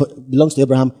everything that belongs to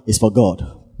Abraham is for God.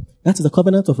 That is the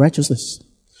covenant of righteousness.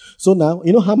 So now,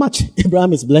 you know how much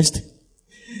Abraham is blessed?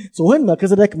 So when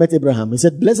Melchizedek met Abraham, he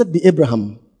said, "Blessed be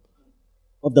Abraham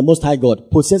of the Most High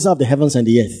God, possessor of the heavens and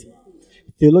the earth."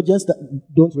 Theologians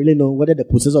don't really know whether the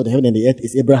possessor of the heaven and the earth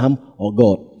is Abraham or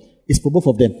God. It's for both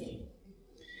of them.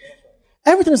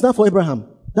 Everything is done for Abraham.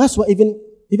 That's why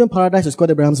even paradise is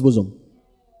called Abraham's bosom.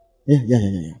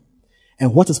 Yeah.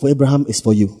 And what is for Abraham is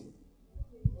for you.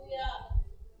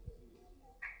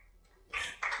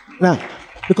 Now,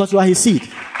 because you are his seed.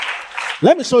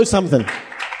 Let me show you something.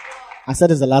 I said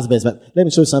it's the last verse, but let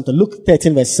me show you something. Luke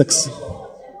 13 verse 6.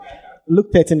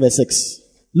 Luke 13 verse 6.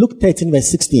 Luke 13 verse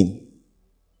 16.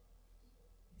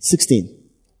 16.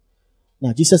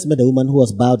 Now, Jesus met a woman who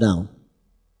was bowed down.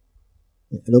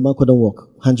 The woman couldn't walk,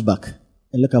 hunchback.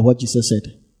 And look at what Jesus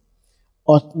said.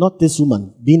 Ought not this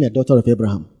woman, being a daughter of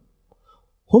Abraham,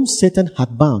 whom Satan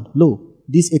had bound, lo,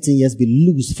 these 18 years be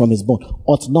loosed from his bond?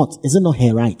 Ought not. Is it not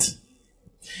her right?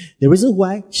 The reason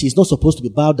why she's not supposed to be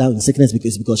bowed down in sickness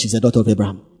is because she's a daughter of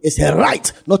Abraham. It's her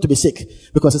right not to be sick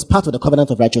because it's part of the covenant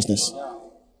of righteousness.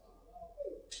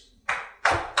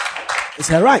 It's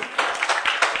her right.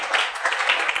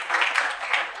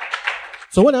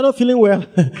 So when you're not feeling well,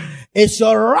 it's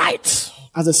your right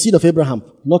as a seed of Abraham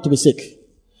not to be sick.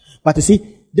 But you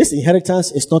see, this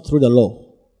inheritance is not through the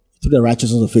law, through the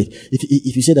righteousness of faith.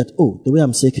 If you say that, oh, the way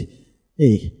I'm sick,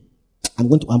 hey, I'm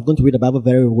going to read the Bible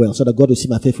very well so that God will see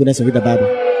my faithfulness and read the Bible.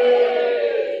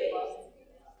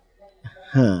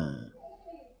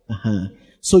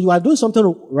 So you are doing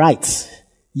something right,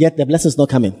 yet the blessing is not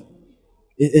coming.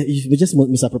 You just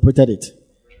misappropriated it.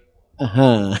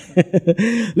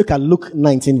 Look at Luke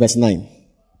 19 verse 9.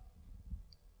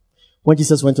 When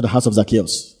Jesus went to the house of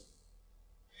Zacchaeus,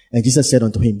 and Jesus said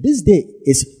unto him, this day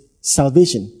is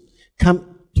salvation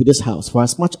come to this house, for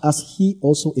as much as he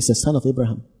also is a son of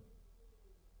Abraham.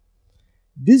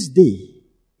 This day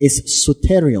is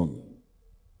soterion.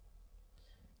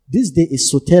 This day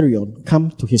is soterion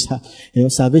come to his house.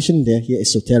 Salvation there, here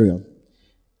is soterion.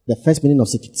 The first meaning of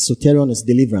soterion is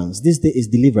deliverance. This day is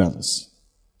deliverance,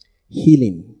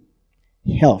 healing,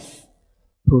 health,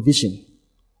 provision,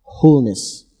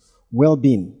 wholeness,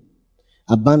 well-being,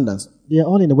 abundance. They are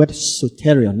all in the word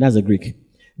soterion. That's the Greek.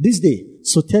 This day,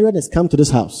 soterion has come to this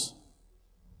house.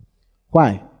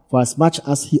 Why? For as much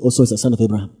as he also is a son of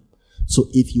Abraham. So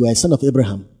if you are a son of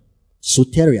Abraham,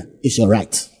 soteria is your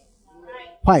right.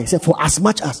 Why? He said, for as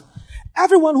much as.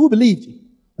 Everyone who believed.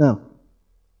 Now,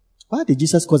 why did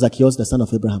Jesus call Zacchaeus the son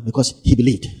of Abraham? Because he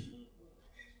believed.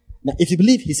 Now, if you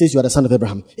believe, he says you are the son of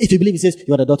Abraham. If you believe, he says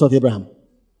you are the daughter of Abraham.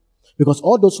 Because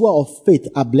all those who are of faith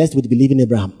are blessed with believing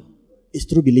Abraham. It's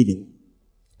through believing.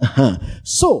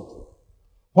 So,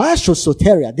 why should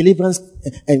soteria, deliverance,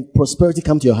 and prosperity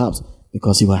come to your house?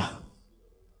 Because you are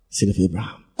seed of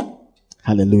Abraham.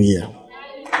 Hallelujah.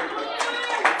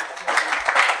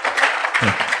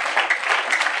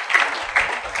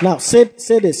 Now, say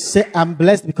this. Say, I'm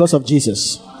blessed because of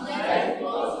Jesus.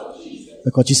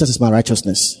 Because Jesus is my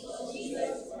righteousness.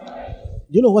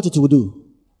 You know what it will do?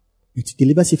 It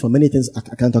delivers you from many things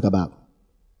I can't talk about.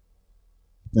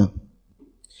 Now,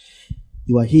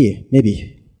 you are here,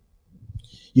 maybe.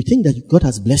 You think that God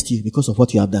has blessed you because of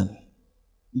what you have done.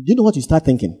 You know what you start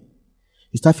thinking?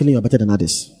 You start feeling you're better than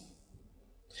others.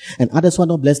 And others who are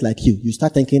not blessed like you, you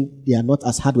start thinking they are not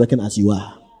as hardworking as you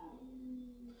are.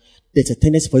 There's a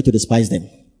tendency for you to despise them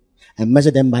and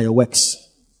measure them by your works.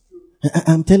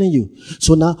 I'm telling you.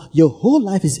 So now your whole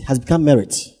life has become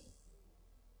merit.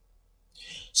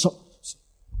 So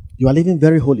you are living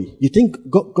very holy. You think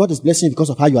God is blessing you because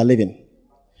of how you are living.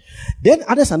 Then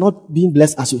others are not being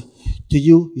blessed as you. To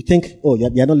you, you think, oh,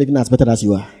 they are not living as better as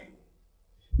you are.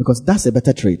 Because that's a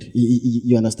better trade.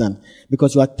 You understand?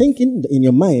 Because you are thinking in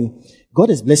your mind, God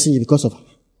is blessing you because of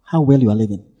how well you are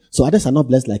living. So others are not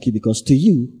blessed like you because to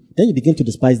you, then you begin to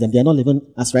despise them. They are not living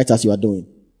as right as you are doing.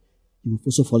 You will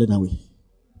also fallen away.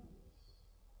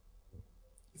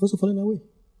 You've also fallen away.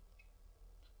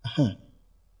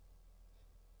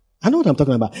 I know what I'm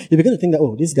talking about. You begin to think that,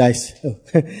 oh, these guys,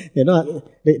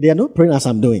 they are not praying as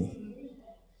I'm doing.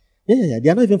 Yeah. They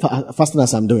are not even fasting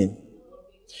as I'm doing.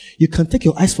 You can take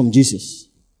your eyes from Jesus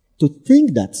to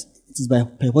think that it is by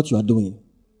what you are doing.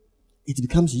 It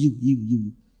becomes you.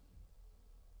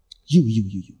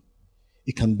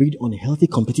 It can breed unhealthy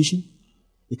competition.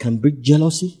 It can breed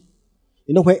jealousy.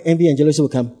 You know where envy and jealousy will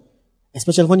come?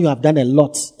 Especially when you have done a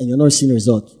lot and you're not seeing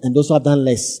results. And those who have done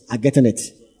less are getting it.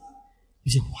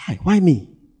 You say, why? Why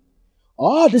me?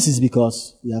 All this is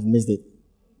because we have missed it.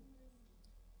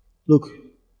 Look,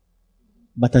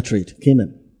 butter trade,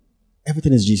 Canaan.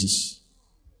 Everything is Jesus.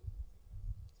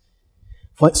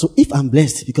 So if I'm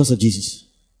blessed because of Jesus,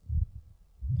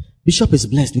 Bishop is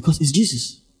blessed because it's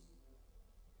Jesus.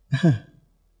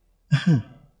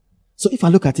 So if I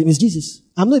look at him, it's Jesus.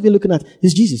 I'm not even looking at,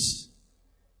 it's Jesus.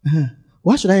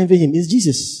 Why should I envy him? It's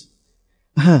Jesus.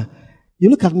 You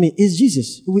look at me, it's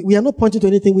Jesus. We are not pointing to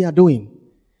anything we are doing.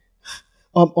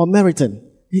 or meriting.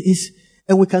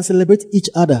 And we can celebrate each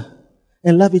other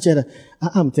and love each other.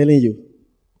 I'm telling you,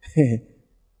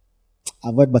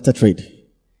 avoid barter trade.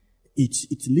 It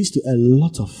leads to a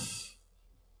lot of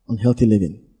unhealthy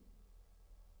living.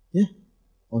 Yeah,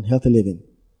 unhealthy living.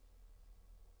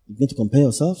 You begin to compare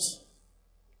yourselves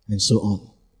and so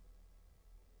on.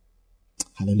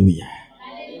 Hallelujah.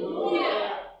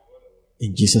 Hallelujah.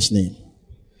 In Jesus' name.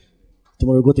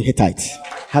 Tomorrow we'll go to Hittite.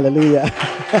 Hallelujah.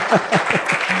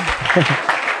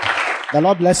 The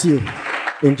Lord bless you.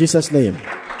 In Jesus' name.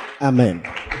 Amen.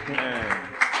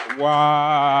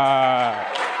 Wow.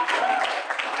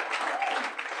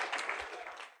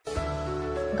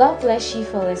 God bless you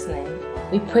for listening.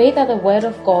 We pray that the Word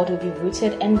of God will be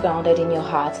rooted and grounded in your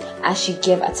heart as you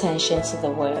give attention to the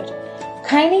Word.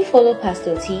 Kindly follow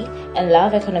Pastor T and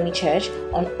Love Economy Church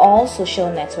on all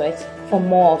social networks for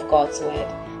more of God's Word.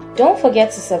 Don't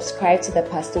forget to subscribe to the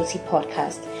Pastor T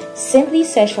podcast. Simply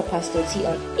search for Pastor T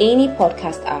on any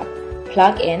podcast app,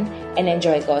 plug in, and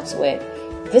enjoy God's Word.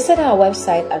 Visit our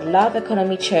website at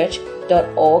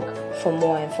loveeconomychurch.org for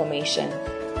more information.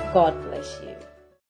 God bless you.